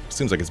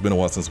 Seems like it's been a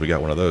while since we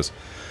got one of those.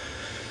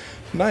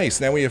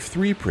 Nice. Now we have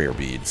 3 prayer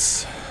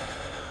beads.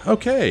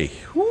 Okay.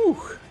 Whew.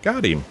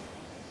 Got him.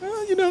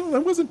 Well, you know,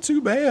 that wasn't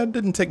too bad.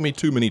 Didn't take me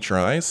too many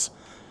tries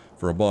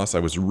for a boss I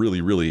was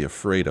really, really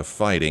afraid of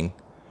fighting.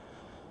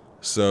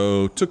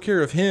 So, took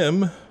care of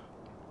him.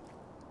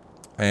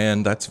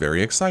 And that's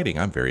very exciting.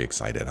 I'm very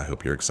excited. I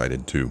hope you're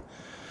excited too.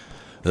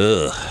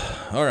 Ugh.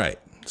 Alright,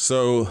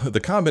 so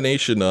the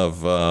combination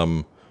of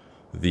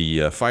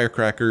the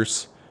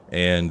firecrackers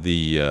and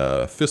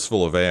the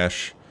fistful of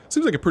ash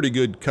seems like a pretty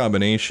good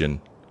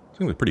combination.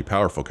 Seems like a pretty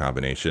powerful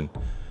combination.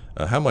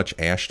 How much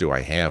ash do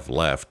I have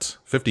left?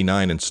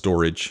 59 in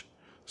storage,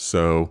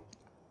 so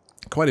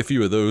quite a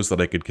few of those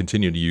that I could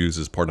continue to use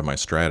as part of my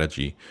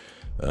strategy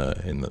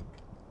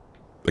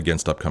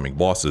against upcoming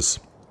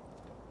bosses.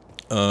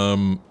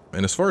 And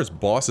as far as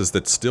bosses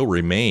that still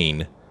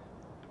remain,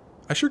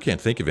 I sure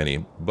can't think of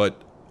any,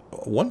 but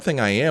one thing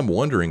I am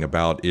wondering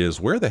about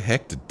is where the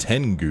heck did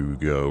Tengu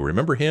go?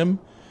 Remember him?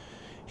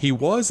 He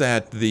was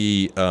at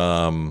the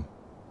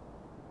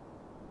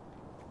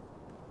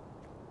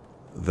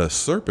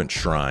Serpent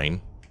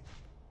Shrine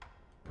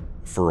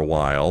for a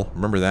while.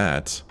 Remember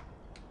that?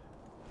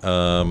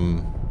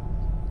 But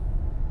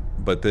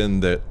then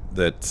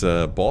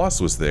that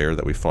boss was there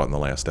that we fought in the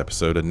last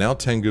episode, and now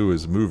Tengu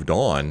has moved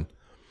on,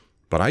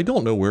 but I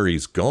don't know where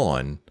he's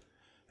gone,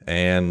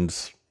 and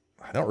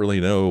I don't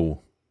really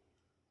know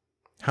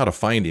how to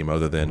find him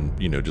other than,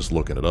 you know, just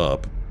looking it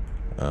up,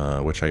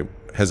 which I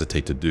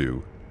hesitate to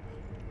do.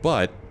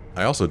 But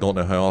I also don't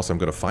know how else I'm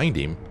going to find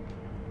him.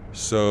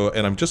 So,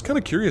 and I'm just kind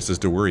of curious as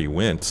to where he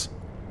went.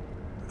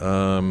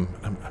 I'm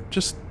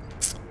just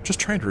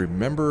trying to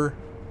remember.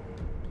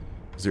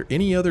 Is there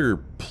any other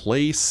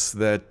place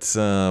that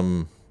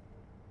I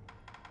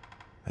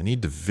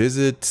need to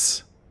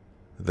visit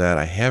that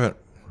I haven't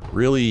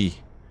really...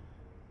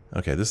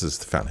 Okay, this is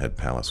the Fountainhead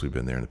Palace. We've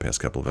been there in the past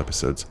couple of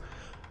episodes.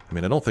 I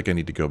mean, I don't think I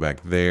need to go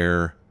back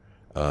there.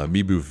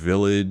 Mibu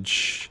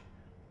Village.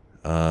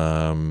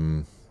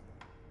 Don't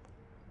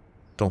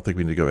think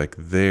we need to go back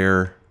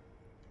there.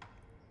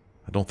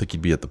 I don't think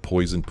he'd be at the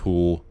Poison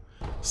Pool.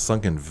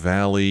 Sunken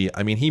Valley.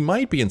 I mean, he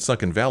might be in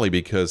Sunken Valley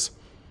because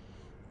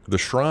the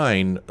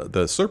shrine,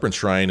 the Serpent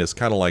Shrine, is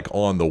kind of like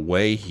on the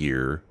way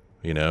here,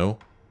 you know?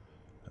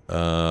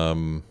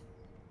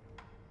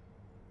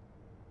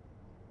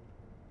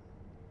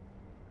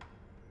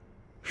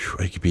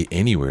 It could be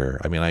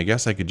anywhere. I mean, I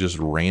guess I could just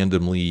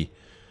randomly...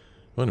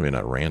 Well, maybe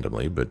not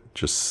randomly, but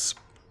just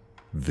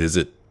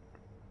visit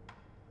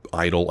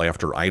idol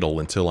after idol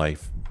until I,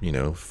 you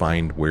know,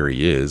 find where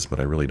he is, but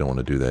I really don't want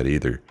to do that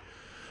either.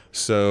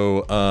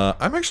 So,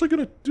 I'm actually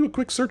going to do a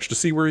quick search to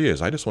see where he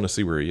is. I just want to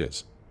see where he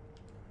is.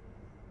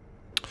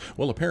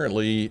 Well,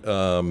 apparently,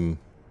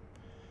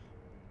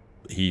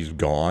 he's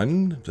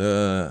gone.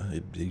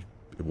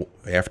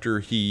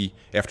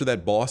 After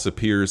that boss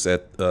appears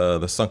at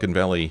the Sunken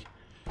Valley,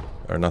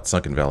 or not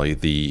Sunken Valley,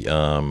 the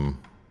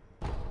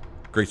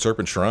Great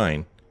Serpent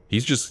Shrine,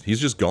 he's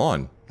just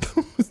gone.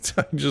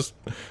 just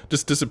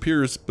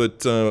disappears.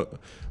 But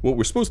what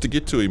we're supposed to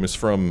get to him is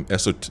from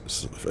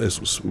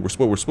what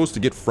we're supposed to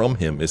get from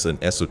him is an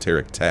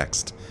esoteric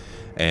text,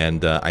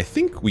 and I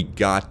think we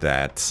got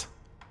that.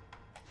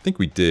 I think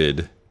we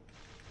did,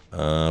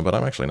 but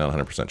I'm actually not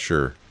 100%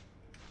 sure.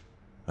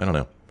 I don't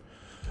know.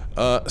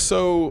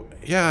 So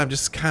yeah, I'm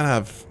just kind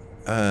of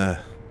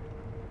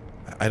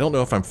I don't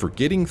know if I'm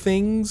forgetting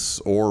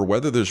things or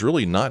whether there's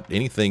really not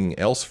anything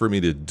else for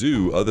me to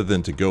do other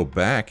than to go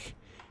back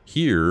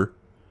here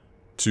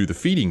to the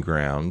feeding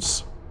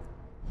grounds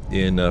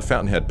in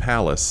Fountainhead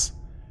Palace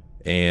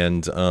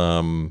and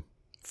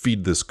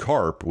feed this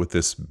carp with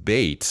this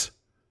bait.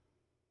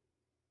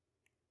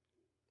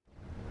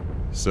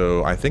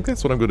 So I think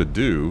that's what I'm going to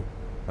do.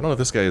 I don't know if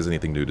this guy has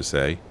anything new to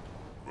say.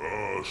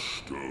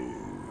 Master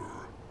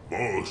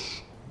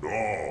must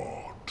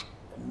not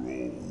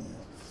grow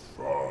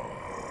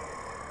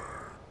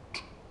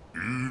fat.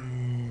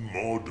 In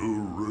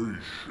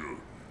moderation.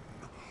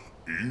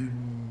 In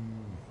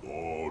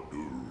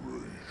moderation.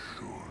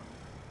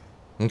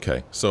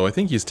 Okay, so I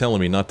think he's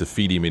telling me not to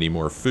feed him any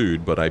more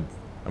food, but I'm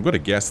going to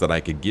guess that I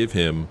could give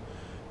him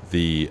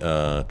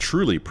the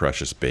truly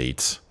precious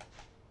bait,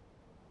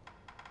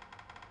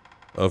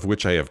 of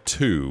which I have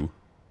 2.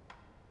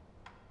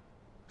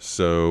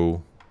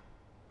 So,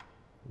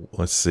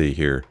 let's see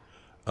here.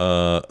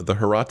 The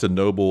Hirata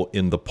noble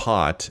in the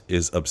pot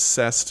is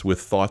obsessed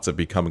with thoughts of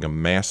becoming a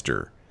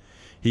master.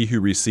 He who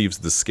receives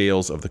the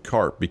scales of the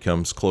carp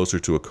becomes closer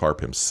to a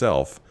carp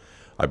himself.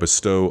 I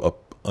bestow up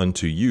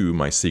unto you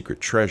my secret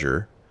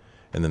treasure.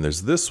 And then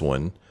there's this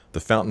one. The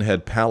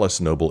Fountainhead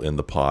Palace noble in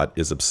the pot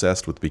is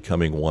obsessed with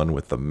becoming one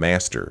with the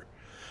master.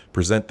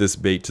 Present this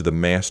bait to the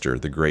master,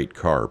 the great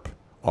carp.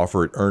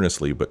 Offer it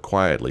earnestly but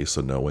quietly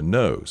so no one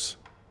knows.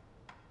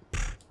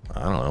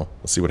 I don't know.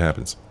 Let's see what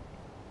happens.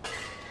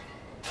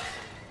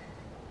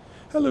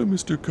 Hello,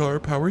 Mr.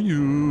 Carp. How are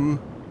you?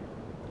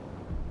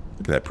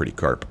 Look at that pretty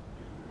carp.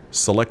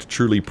 Select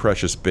truly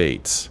precious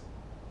baits.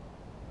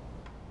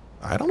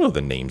 I don't know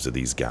the names of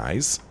these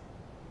guys.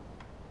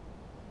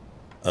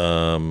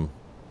 I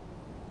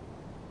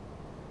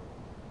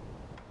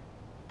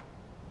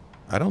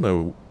don't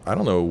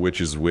know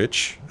which is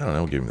which. I don't know.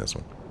 I'll give him this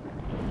one.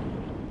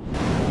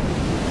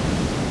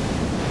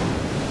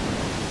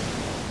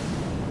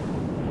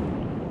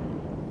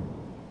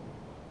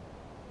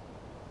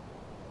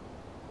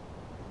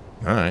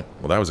 Alright,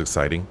 well that was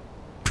exciting.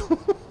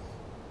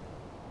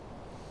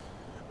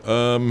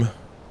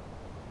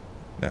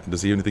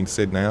 Does he have anything to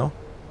say now?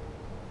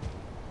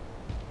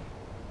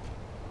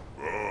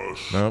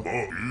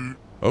 No?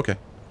 Okay.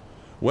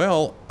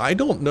 Well, I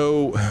don't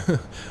know...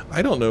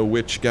 I don't know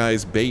which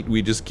guy's bait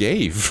we just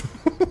gave.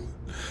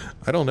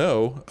 I don't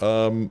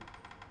know.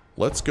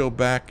 Let's go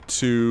back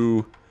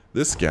to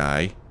this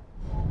guy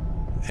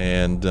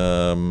and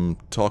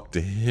talk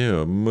to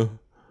him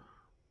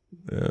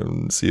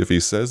and see if he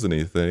says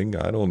anything.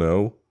 I don't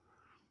know.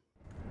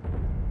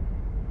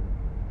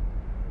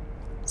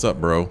 What's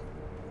up, bro?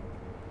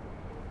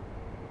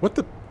 What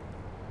the...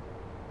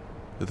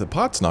 The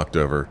pot's knocked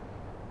over.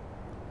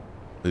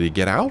 Did he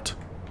get out?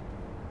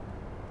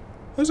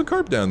 There's a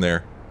carp down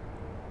there.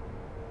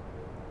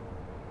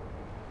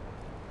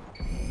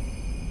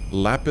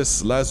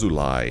 Lapis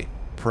lazuli.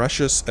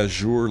 Precious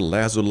azure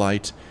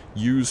lazulite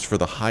used for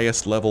the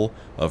highest level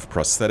of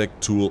prosthetic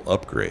tool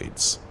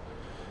upgrades.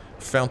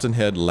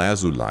 Fountainhead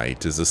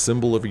lazulite is a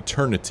symbol of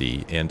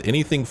eternity, and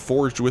anything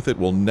forged with it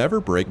will never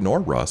break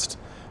nor rust,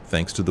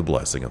 thanks to the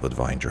blessing of the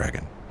Divine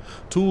Dragon.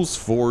 Tools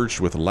forged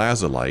with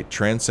lazulite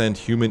transcend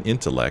human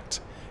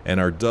intellect and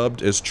are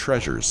dubbed as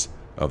treasures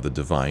of the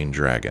Divine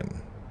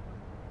Dragon.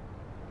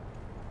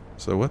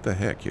 So what the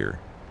heck here?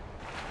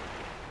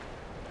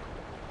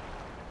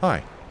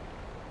 Hi.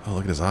 Oh,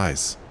 look at his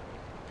eyes.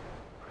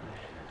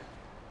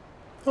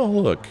 Oh,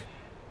 look.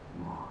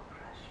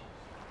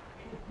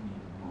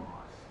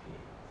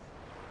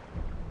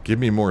 Give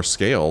me more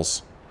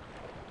scales.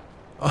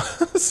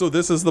 So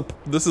this is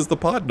the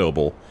pod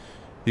noble.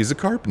 He's a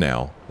carp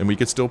now, and we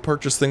could still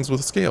purchase things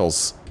with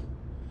scales.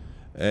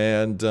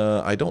 And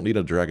I don't need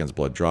a dragon's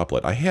blood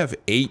droplet. I have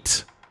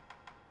 8.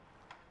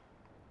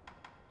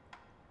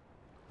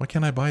 Why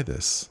can't I buy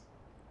this?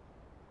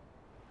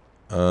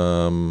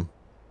 Oh,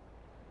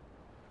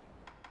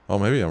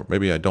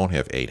 maybe I don't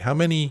have 8. How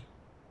many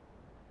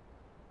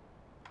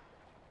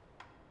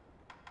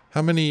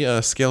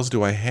scales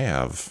do I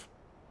have?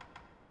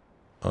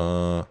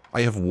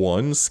 I have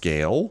 1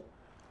 scale.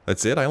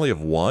 That's it? I only have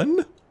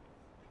 1?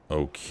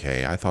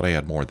 Okay, I thought I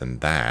had more than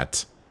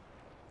that.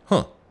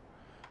 Huh.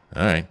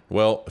 Alright,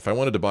 well, if I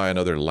wanted to buy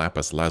another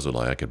lapis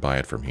lazuli, I could buy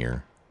it from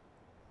here.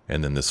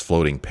 And then this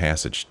floating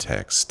passage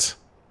text.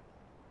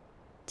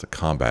 It's a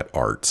combat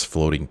arts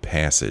floating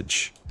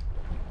passage.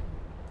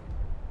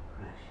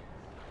 Precious.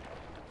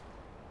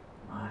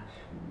 Much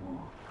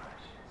more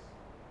precious.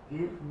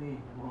 Give me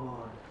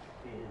more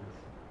spears.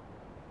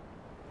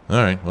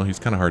 Alright, well, he's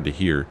kind of hard to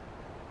hear.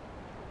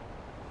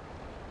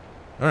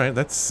 Alright,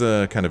 that's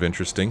kind of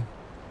interesting.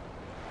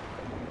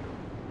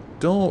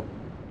 Don't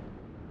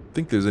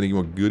think there's any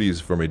more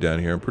goodies for me down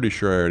here. I'm pretty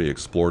sure I already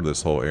explored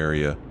this whole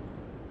area.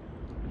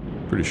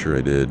 Pretty sure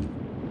I did.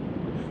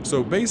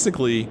 So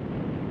basically,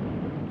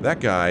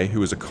 that guy,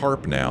 who is a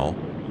carp now,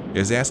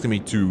 is asking me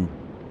to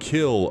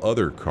kill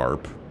other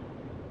carp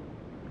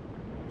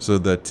so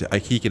that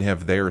he can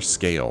have their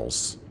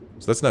scales.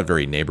 So that's not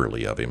very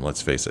neighborly of him,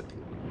 let's face it.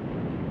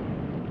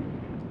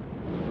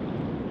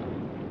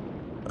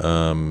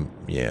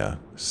 Yeah.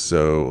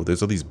 So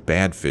there's all these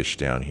bad fish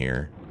down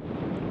here.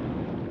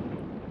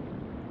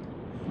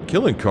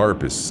 Killing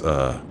carp is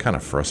kind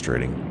of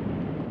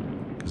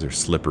frustrating because they're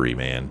slippery,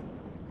 man.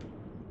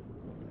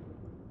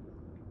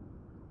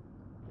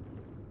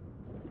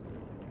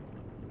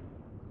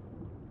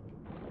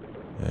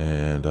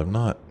 And I'm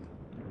not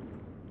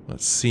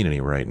seeing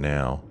any right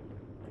now.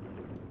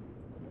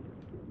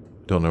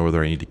 Don't know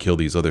whether I need to kill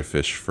these other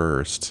fish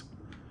first.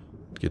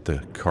 Get the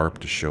carp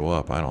to show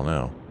up. I don't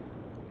know.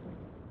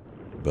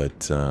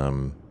 But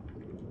I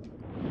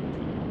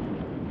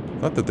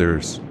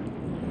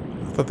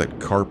thought that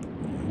carp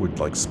would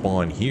like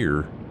spawn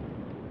here.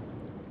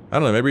 I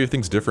don't know, maybe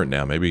everything's different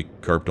now. Maybe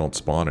carp don't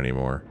spawn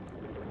anymore.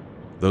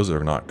 Those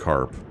are not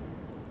carp.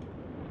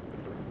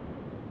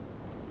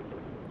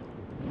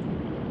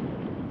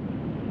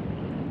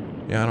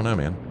 Yeah, I don't know,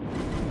 man.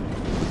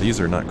 But these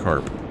are not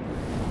carp.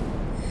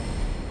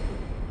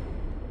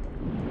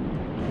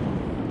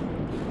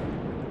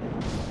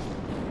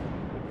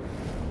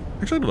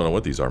 Actually, I don't know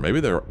what these are. Maybe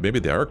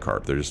they are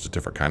carp. They're just a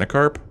different kind of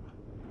carp.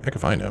 Heck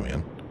if I know,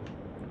 man.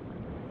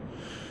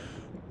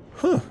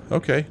 Huh,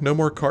 okay. No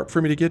more carp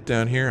for me to get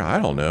down here. I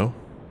don't know.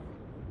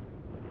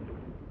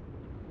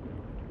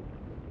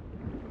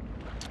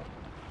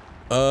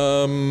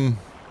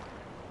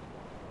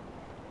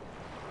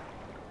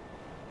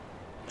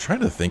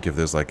 Trying to think if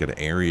there's like an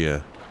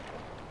area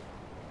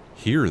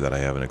here that I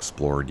haven't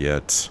explored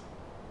yet.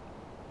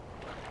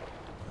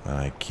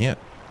 I can't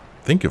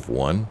think of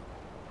one.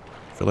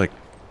 I feel like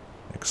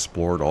I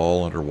explored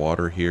all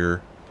underwater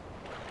here.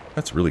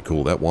 That's really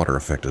cool. That water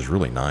effect is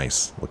really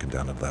nice, looking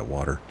down into that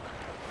water.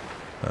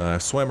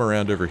 I've swam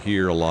around over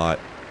here a lot.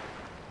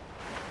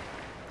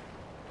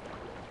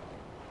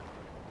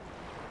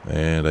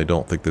 And I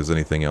don't think there's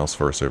anything else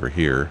for us over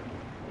here.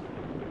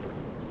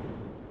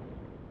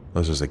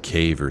 Unless there's a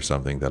cave or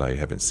something that I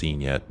haven't seen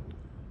yet.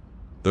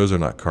 Those are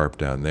not carp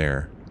down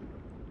there.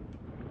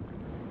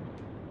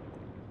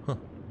 Huh.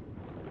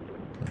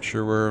 Not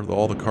sure where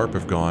all the carp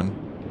have gone.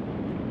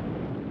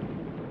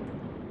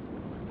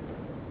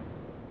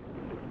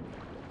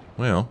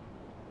 Well.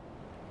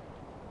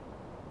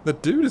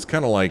 That dude is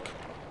kind of like...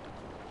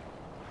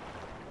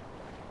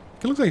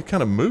 It looks like he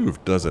kind of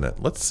moved, doesn't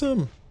it? Let's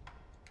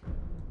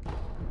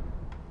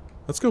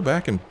go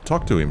back and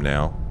talk to him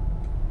now.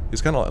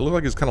 He's kind of, it looks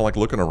like he's kind of like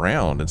looking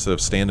around instead of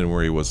standing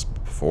where he was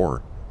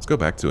before. Let's go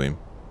back to him.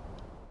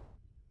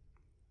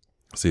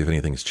 See if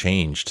anything's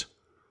changed.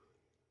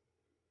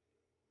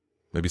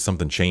 Maybe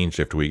something changed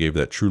after we gave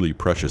that truly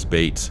precious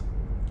bait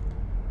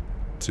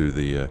to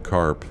the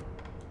carp.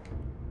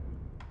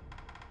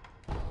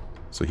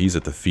 So he's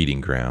at the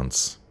feeding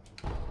grounds.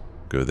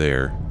 Go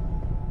there.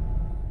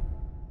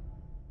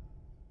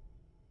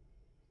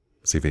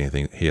 See if he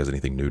has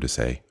anything new to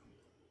say.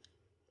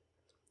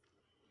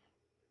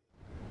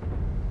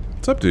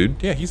 What's up,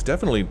 dude? Yeah, he's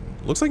definitely...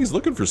 Looks like he's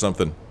looking for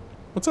something.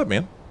 What's up,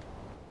 man?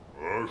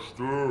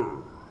 Master.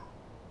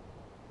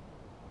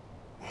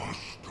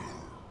 Master.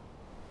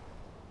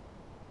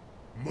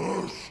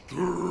 Master.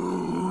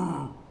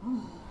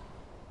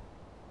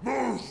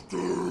 Master.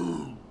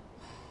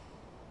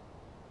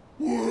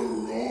 Where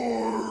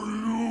are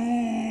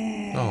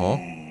you? Oh.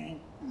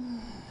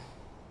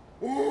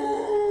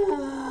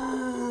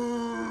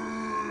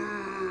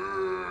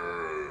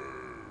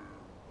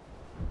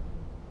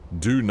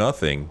 Do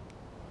nothing.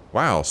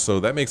 Wow, so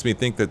that makes me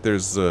think that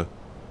there's an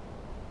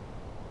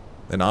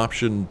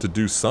option to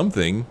do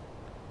something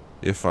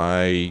if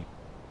I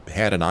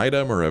had an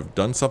item or have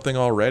done something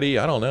already.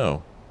 I don't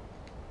know.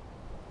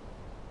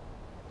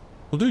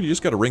 Well, dude, you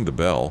just gotta ring the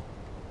bell.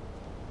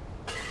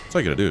 That's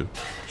all you gotta do.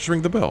 Just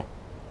ring the bell.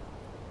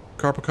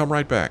 Carp will come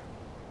right back.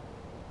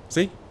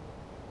 See?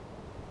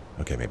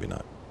 Okay, maybe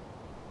not.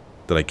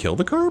 Did I kill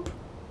the carp?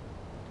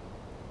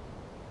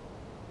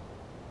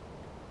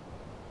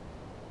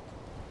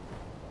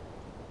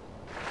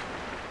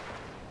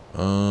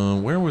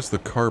 Where was the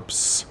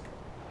carp's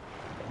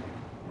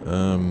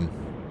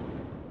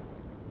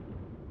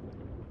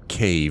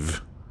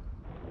cave?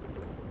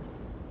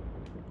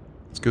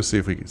 Let's go see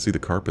if we can see the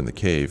carp in the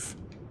cave.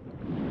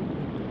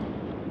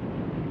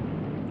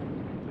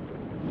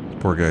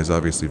 Poor guy's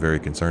obviously very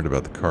concerned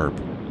about the carp.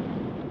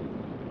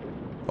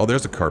 Oh,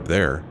 there's a carp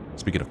there.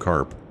 Speaking of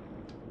carp.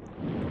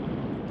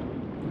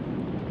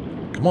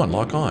 Come on,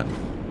 lock on.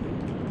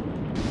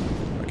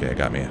 Okay,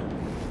 got me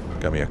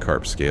a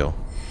carp scale.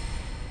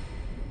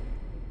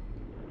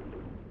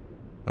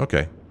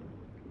 Okay.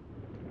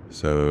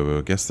 So,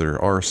 I guess there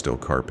are still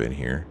carp in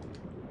here.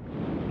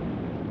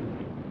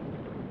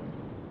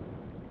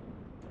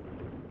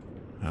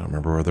 I don't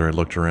remember whether I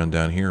looked around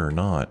down here or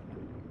not.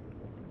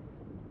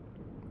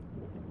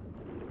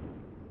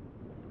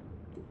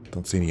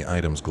 Don't see any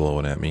items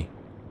glowing at me.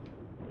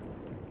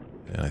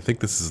 And I think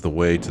this is the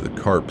way to the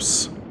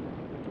carp's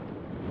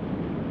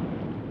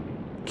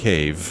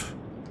cave.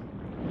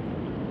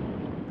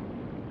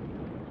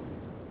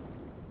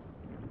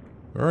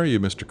 Where are you,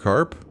 Mr.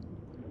 Carp?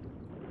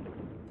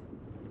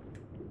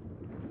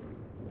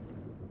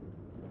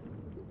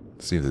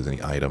 Let's see if there's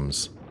any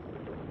items.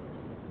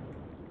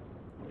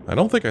 I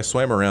don't think I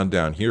swam around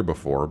down here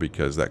before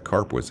because that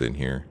carp was in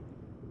here.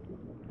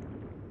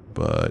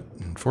 But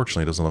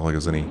unfortunately, it doesn't look like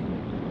there's any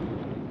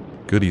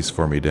goodies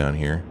for me down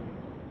here.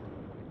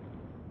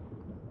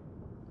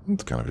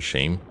 It's kind of a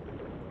shame.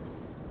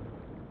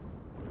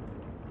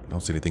 I don't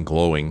see anything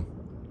glowing.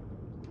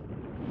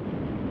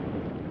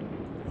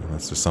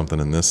 Unless there's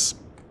something in this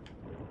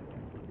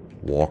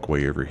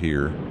walkway over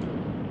here.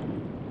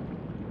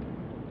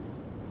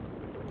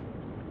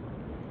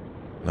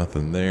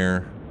 Nothing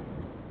there.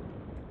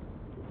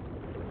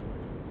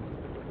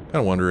 Kind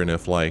of wondering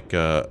if, like,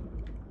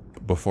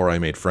 before I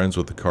made friends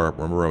with the carp,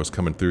 remember I was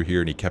coming through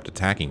here and he kept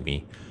attacking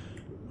me.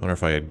 I wonder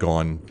if I had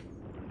gone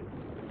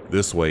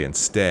this way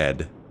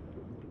instead.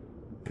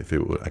 If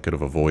I could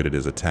have avoided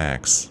his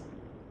attacks.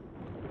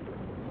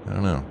 I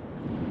don't know.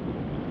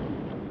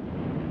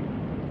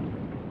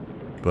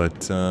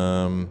 But,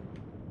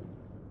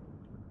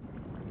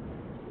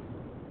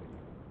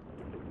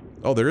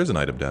 oh, there is an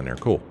item down there.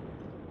 Cool.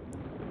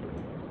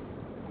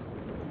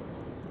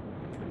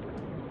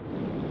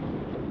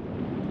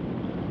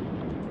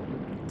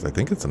 I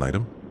think it's an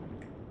item.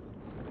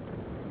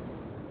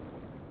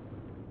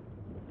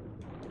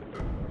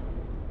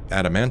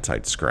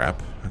 Adamantite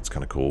scrap. That's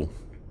kind of cool.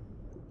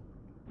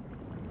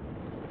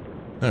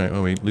 Alright,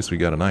 well, at least we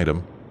got an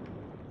item.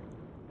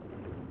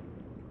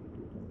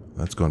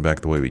 That's going back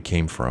the way we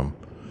came from.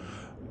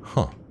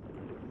 Huh.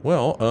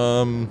 Well,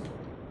 I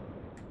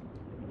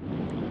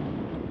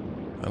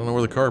don't know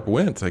where the carp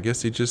went. I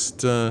guess he just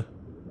took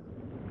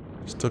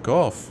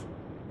off.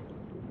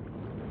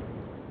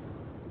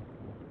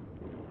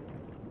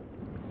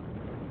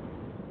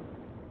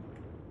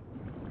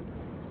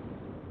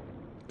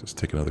 Just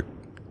take another...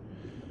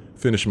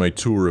 Finish my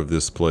tour of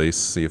this place,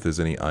 see if there's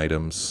any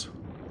items.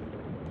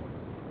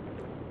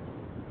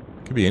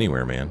 Could be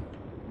anywhere, man.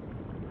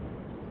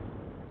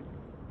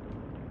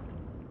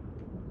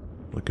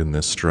 Look in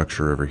this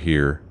structure over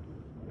here.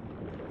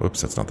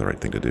 Whoops, that's not the right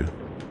thing to do.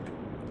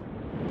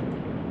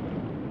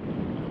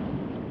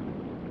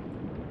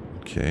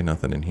 Okay,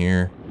 nothing in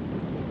here.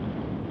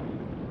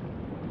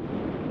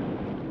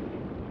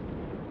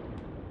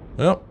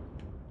 Well.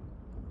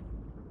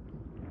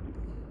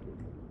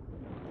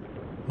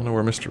 I don't know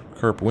where Mr.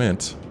 Carp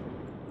went.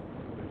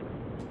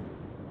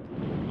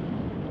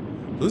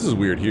 This is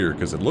weird here,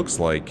 because it looks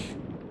like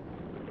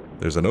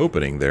there's an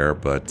opening there,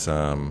 but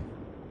I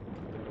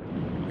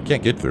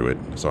can't get through it.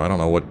 So I don't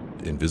know what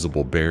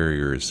invisible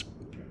barrier is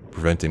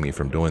preventing me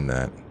from doing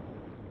that.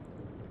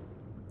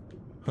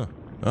 Huh.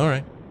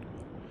 Alright.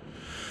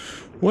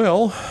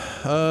 Well,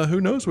 who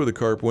knows where the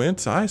carp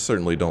went? I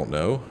certainly don't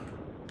know.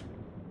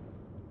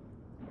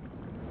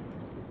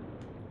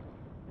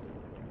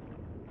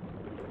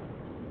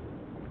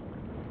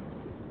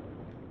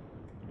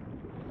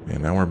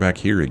 And now we're back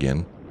here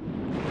again.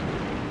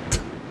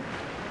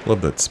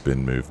 Love that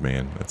spin move,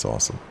 man. That's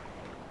awesome.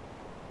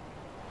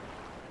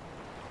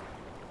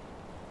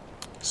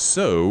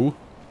 So,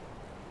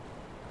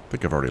 I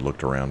think I've already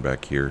looked around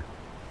back here.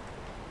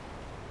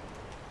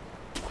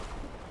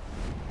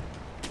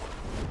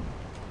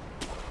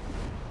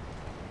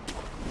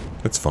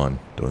 It's fun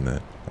doing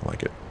that. I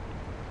like it.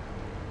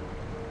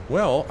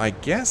 Well, I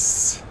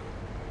guess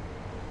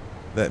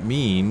that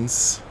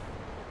means...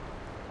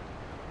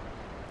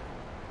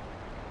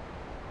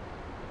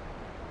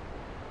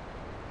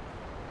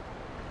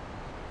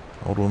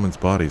 Old woman's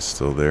body's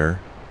still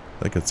there.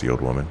 I think it's the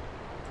old woman.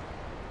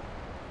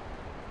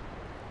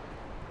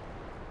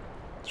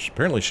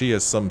 Apparently she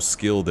has some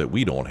skill that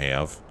we don't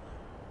have.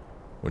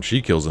 When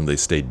she kills them, they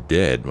stay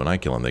dead. When I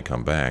kill them, they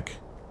come back.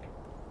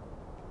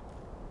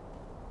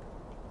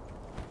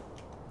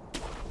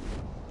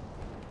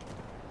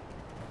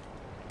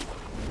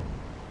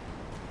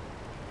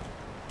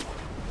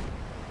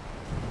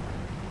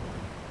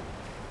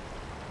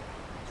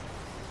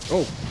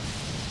 Oh.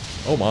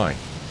 Oh my.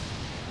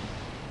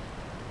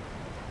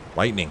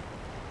 Lightning.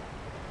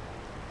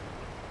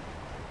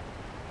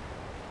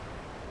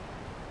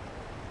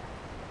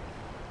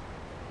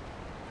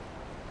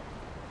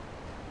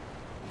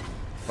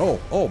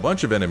 Oh, a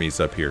bunch of enemies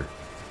up here.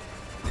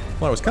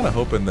 Well, I was kind of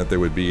hoping that there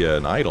would be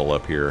an idol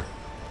up here.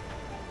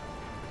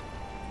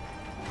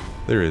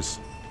 there is.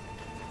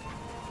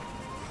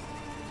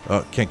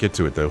 Oh, can't get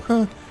to it though.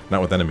 Huh.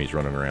 Not with enemies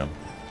running around.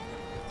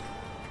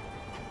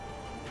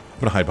 I'm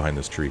gonna hide behind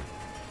this tree.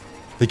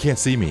 They can't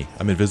see me.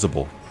 I'm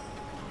invisible.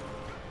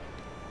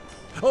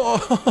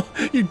 Oh,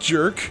 you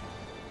jerk.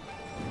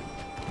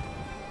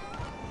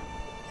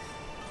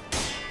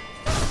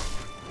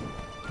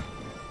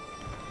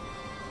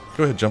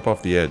 Go ahead, jump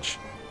off the edge.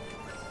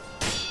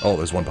 Oh,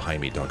 there's one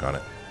behind me, doggone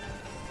it.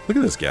 Look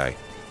at this guy.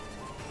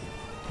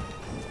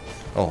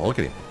 Oh, look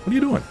at him. What are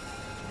you doing?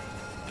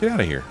 Get out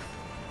of here.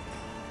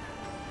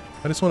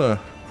 I just want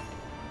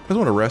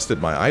to rest at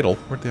my idol.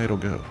 Where'd the idol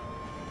go?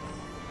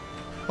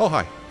 Oh,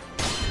 hi.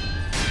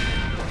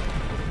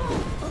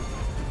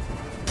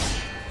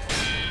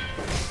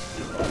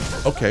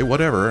 Okay,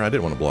 whatever. I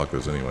didn't want to block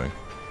those anyway.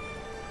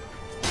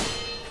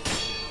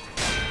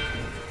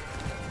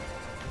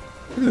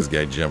 Look at this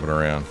guy jumping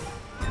around.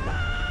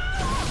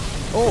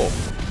 Oh!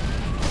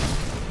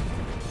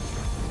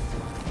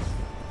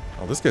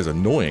 Oh, this guy's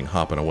annoying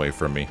hopping away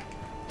from me.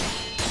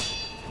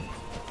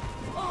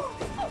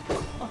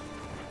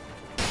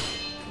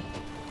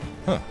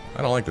 Huh.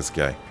 I don't like this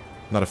guy.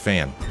 Not a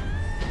fan.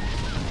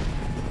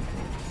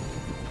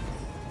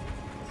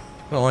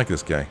 I don't like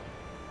this guy.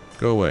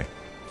 Go away.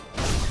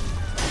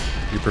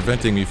 You're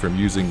preventing me from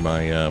using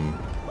my,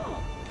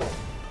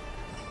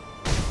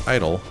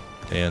 idol,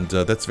 and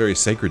that's very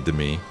sacred to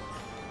me.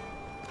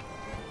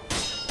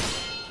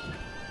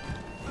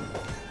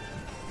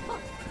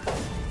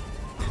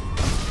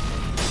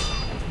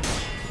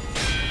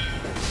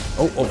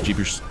 Oh,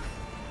 jeepers.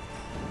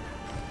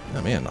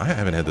 Oh, man, I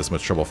haven't had this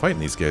much trouble fighting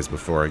these guys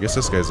before. I guess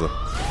this guy's a...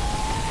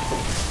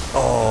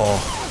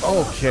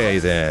 Oh, okay,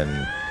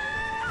 then.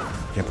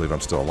 Can't believe I'm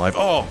still alive.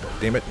 Oh,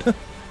 damn it.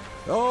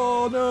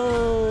 Oh,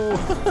 no!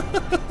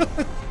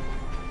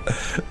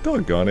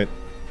 Doggone it.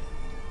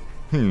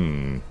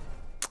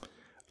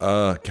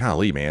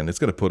 Golly, man. It's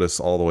gonna put us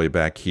all the way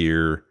back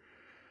here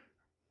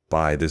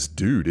by this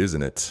dude,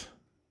 isn't it?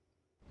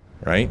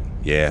 Right?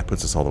 Yeah, it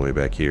puts us all the way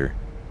back here.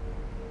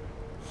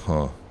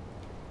 Huh.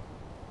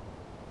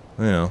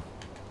 Well.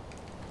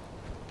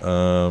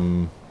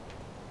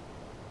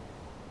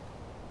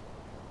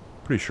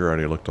 Pretty sure I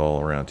already looked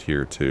all around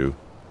here, too.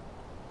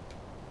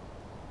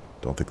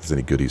 Don't think there's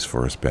any goodies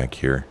for us back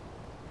here.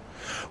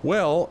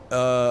 Well,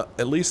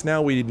 at least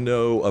now we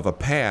know of a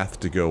path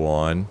to go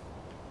on.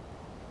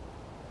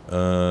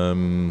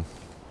 Trying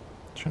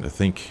to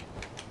think.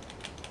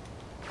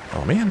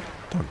 Oh man,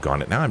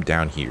 doggone it. Now I'm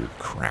down here.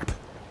 Crap.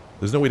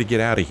 There's no way to get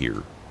out of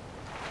here.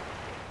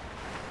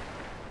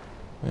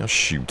 Well,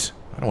 shoot.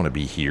 I don't want to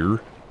be here.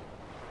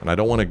 And I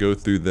don't want to go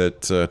through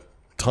that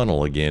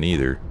tunnel again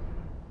either.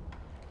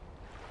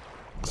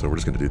 So we're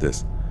just going to do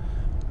this.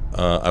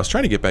 I was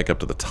trying to get back up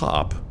to the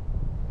top.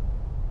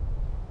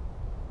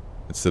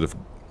 Instead of,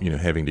 you know,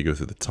 having to go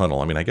through the tunnel.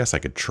 I mean, I guess I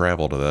could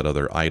travel to that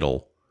other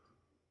idol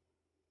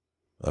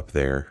up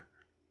there.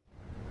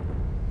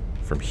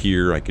 From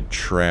here, I could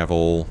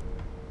travel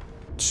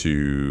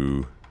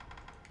to...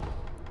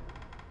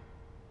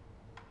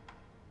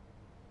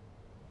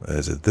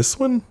 Is it this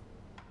one?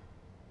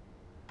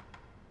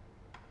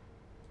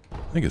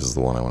 I think this is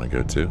the one I want to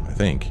go to, I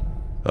think.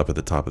 Up at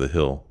the top of the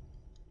hill.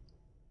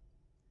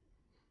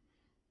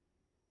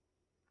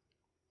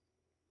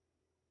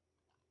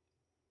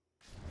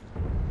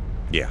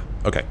 Yeah,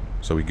 okay.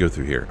 So we go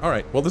through here.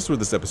 Alright, well this is where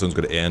this episode's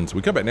going to end. So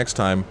we come back next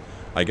time.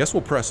 I guess we'll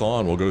press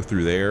on. We'll go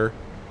through there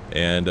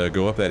and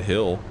go up that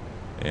hill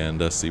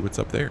and see what's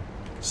up there.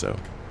 So,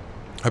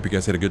 hope you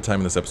guys had a good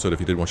time in this episode. If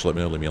you did, why don't you let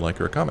me know, leave me a like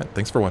or a comment.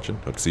 Thanks for watching.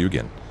 Hope to see you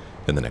again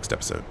in the next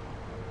episode.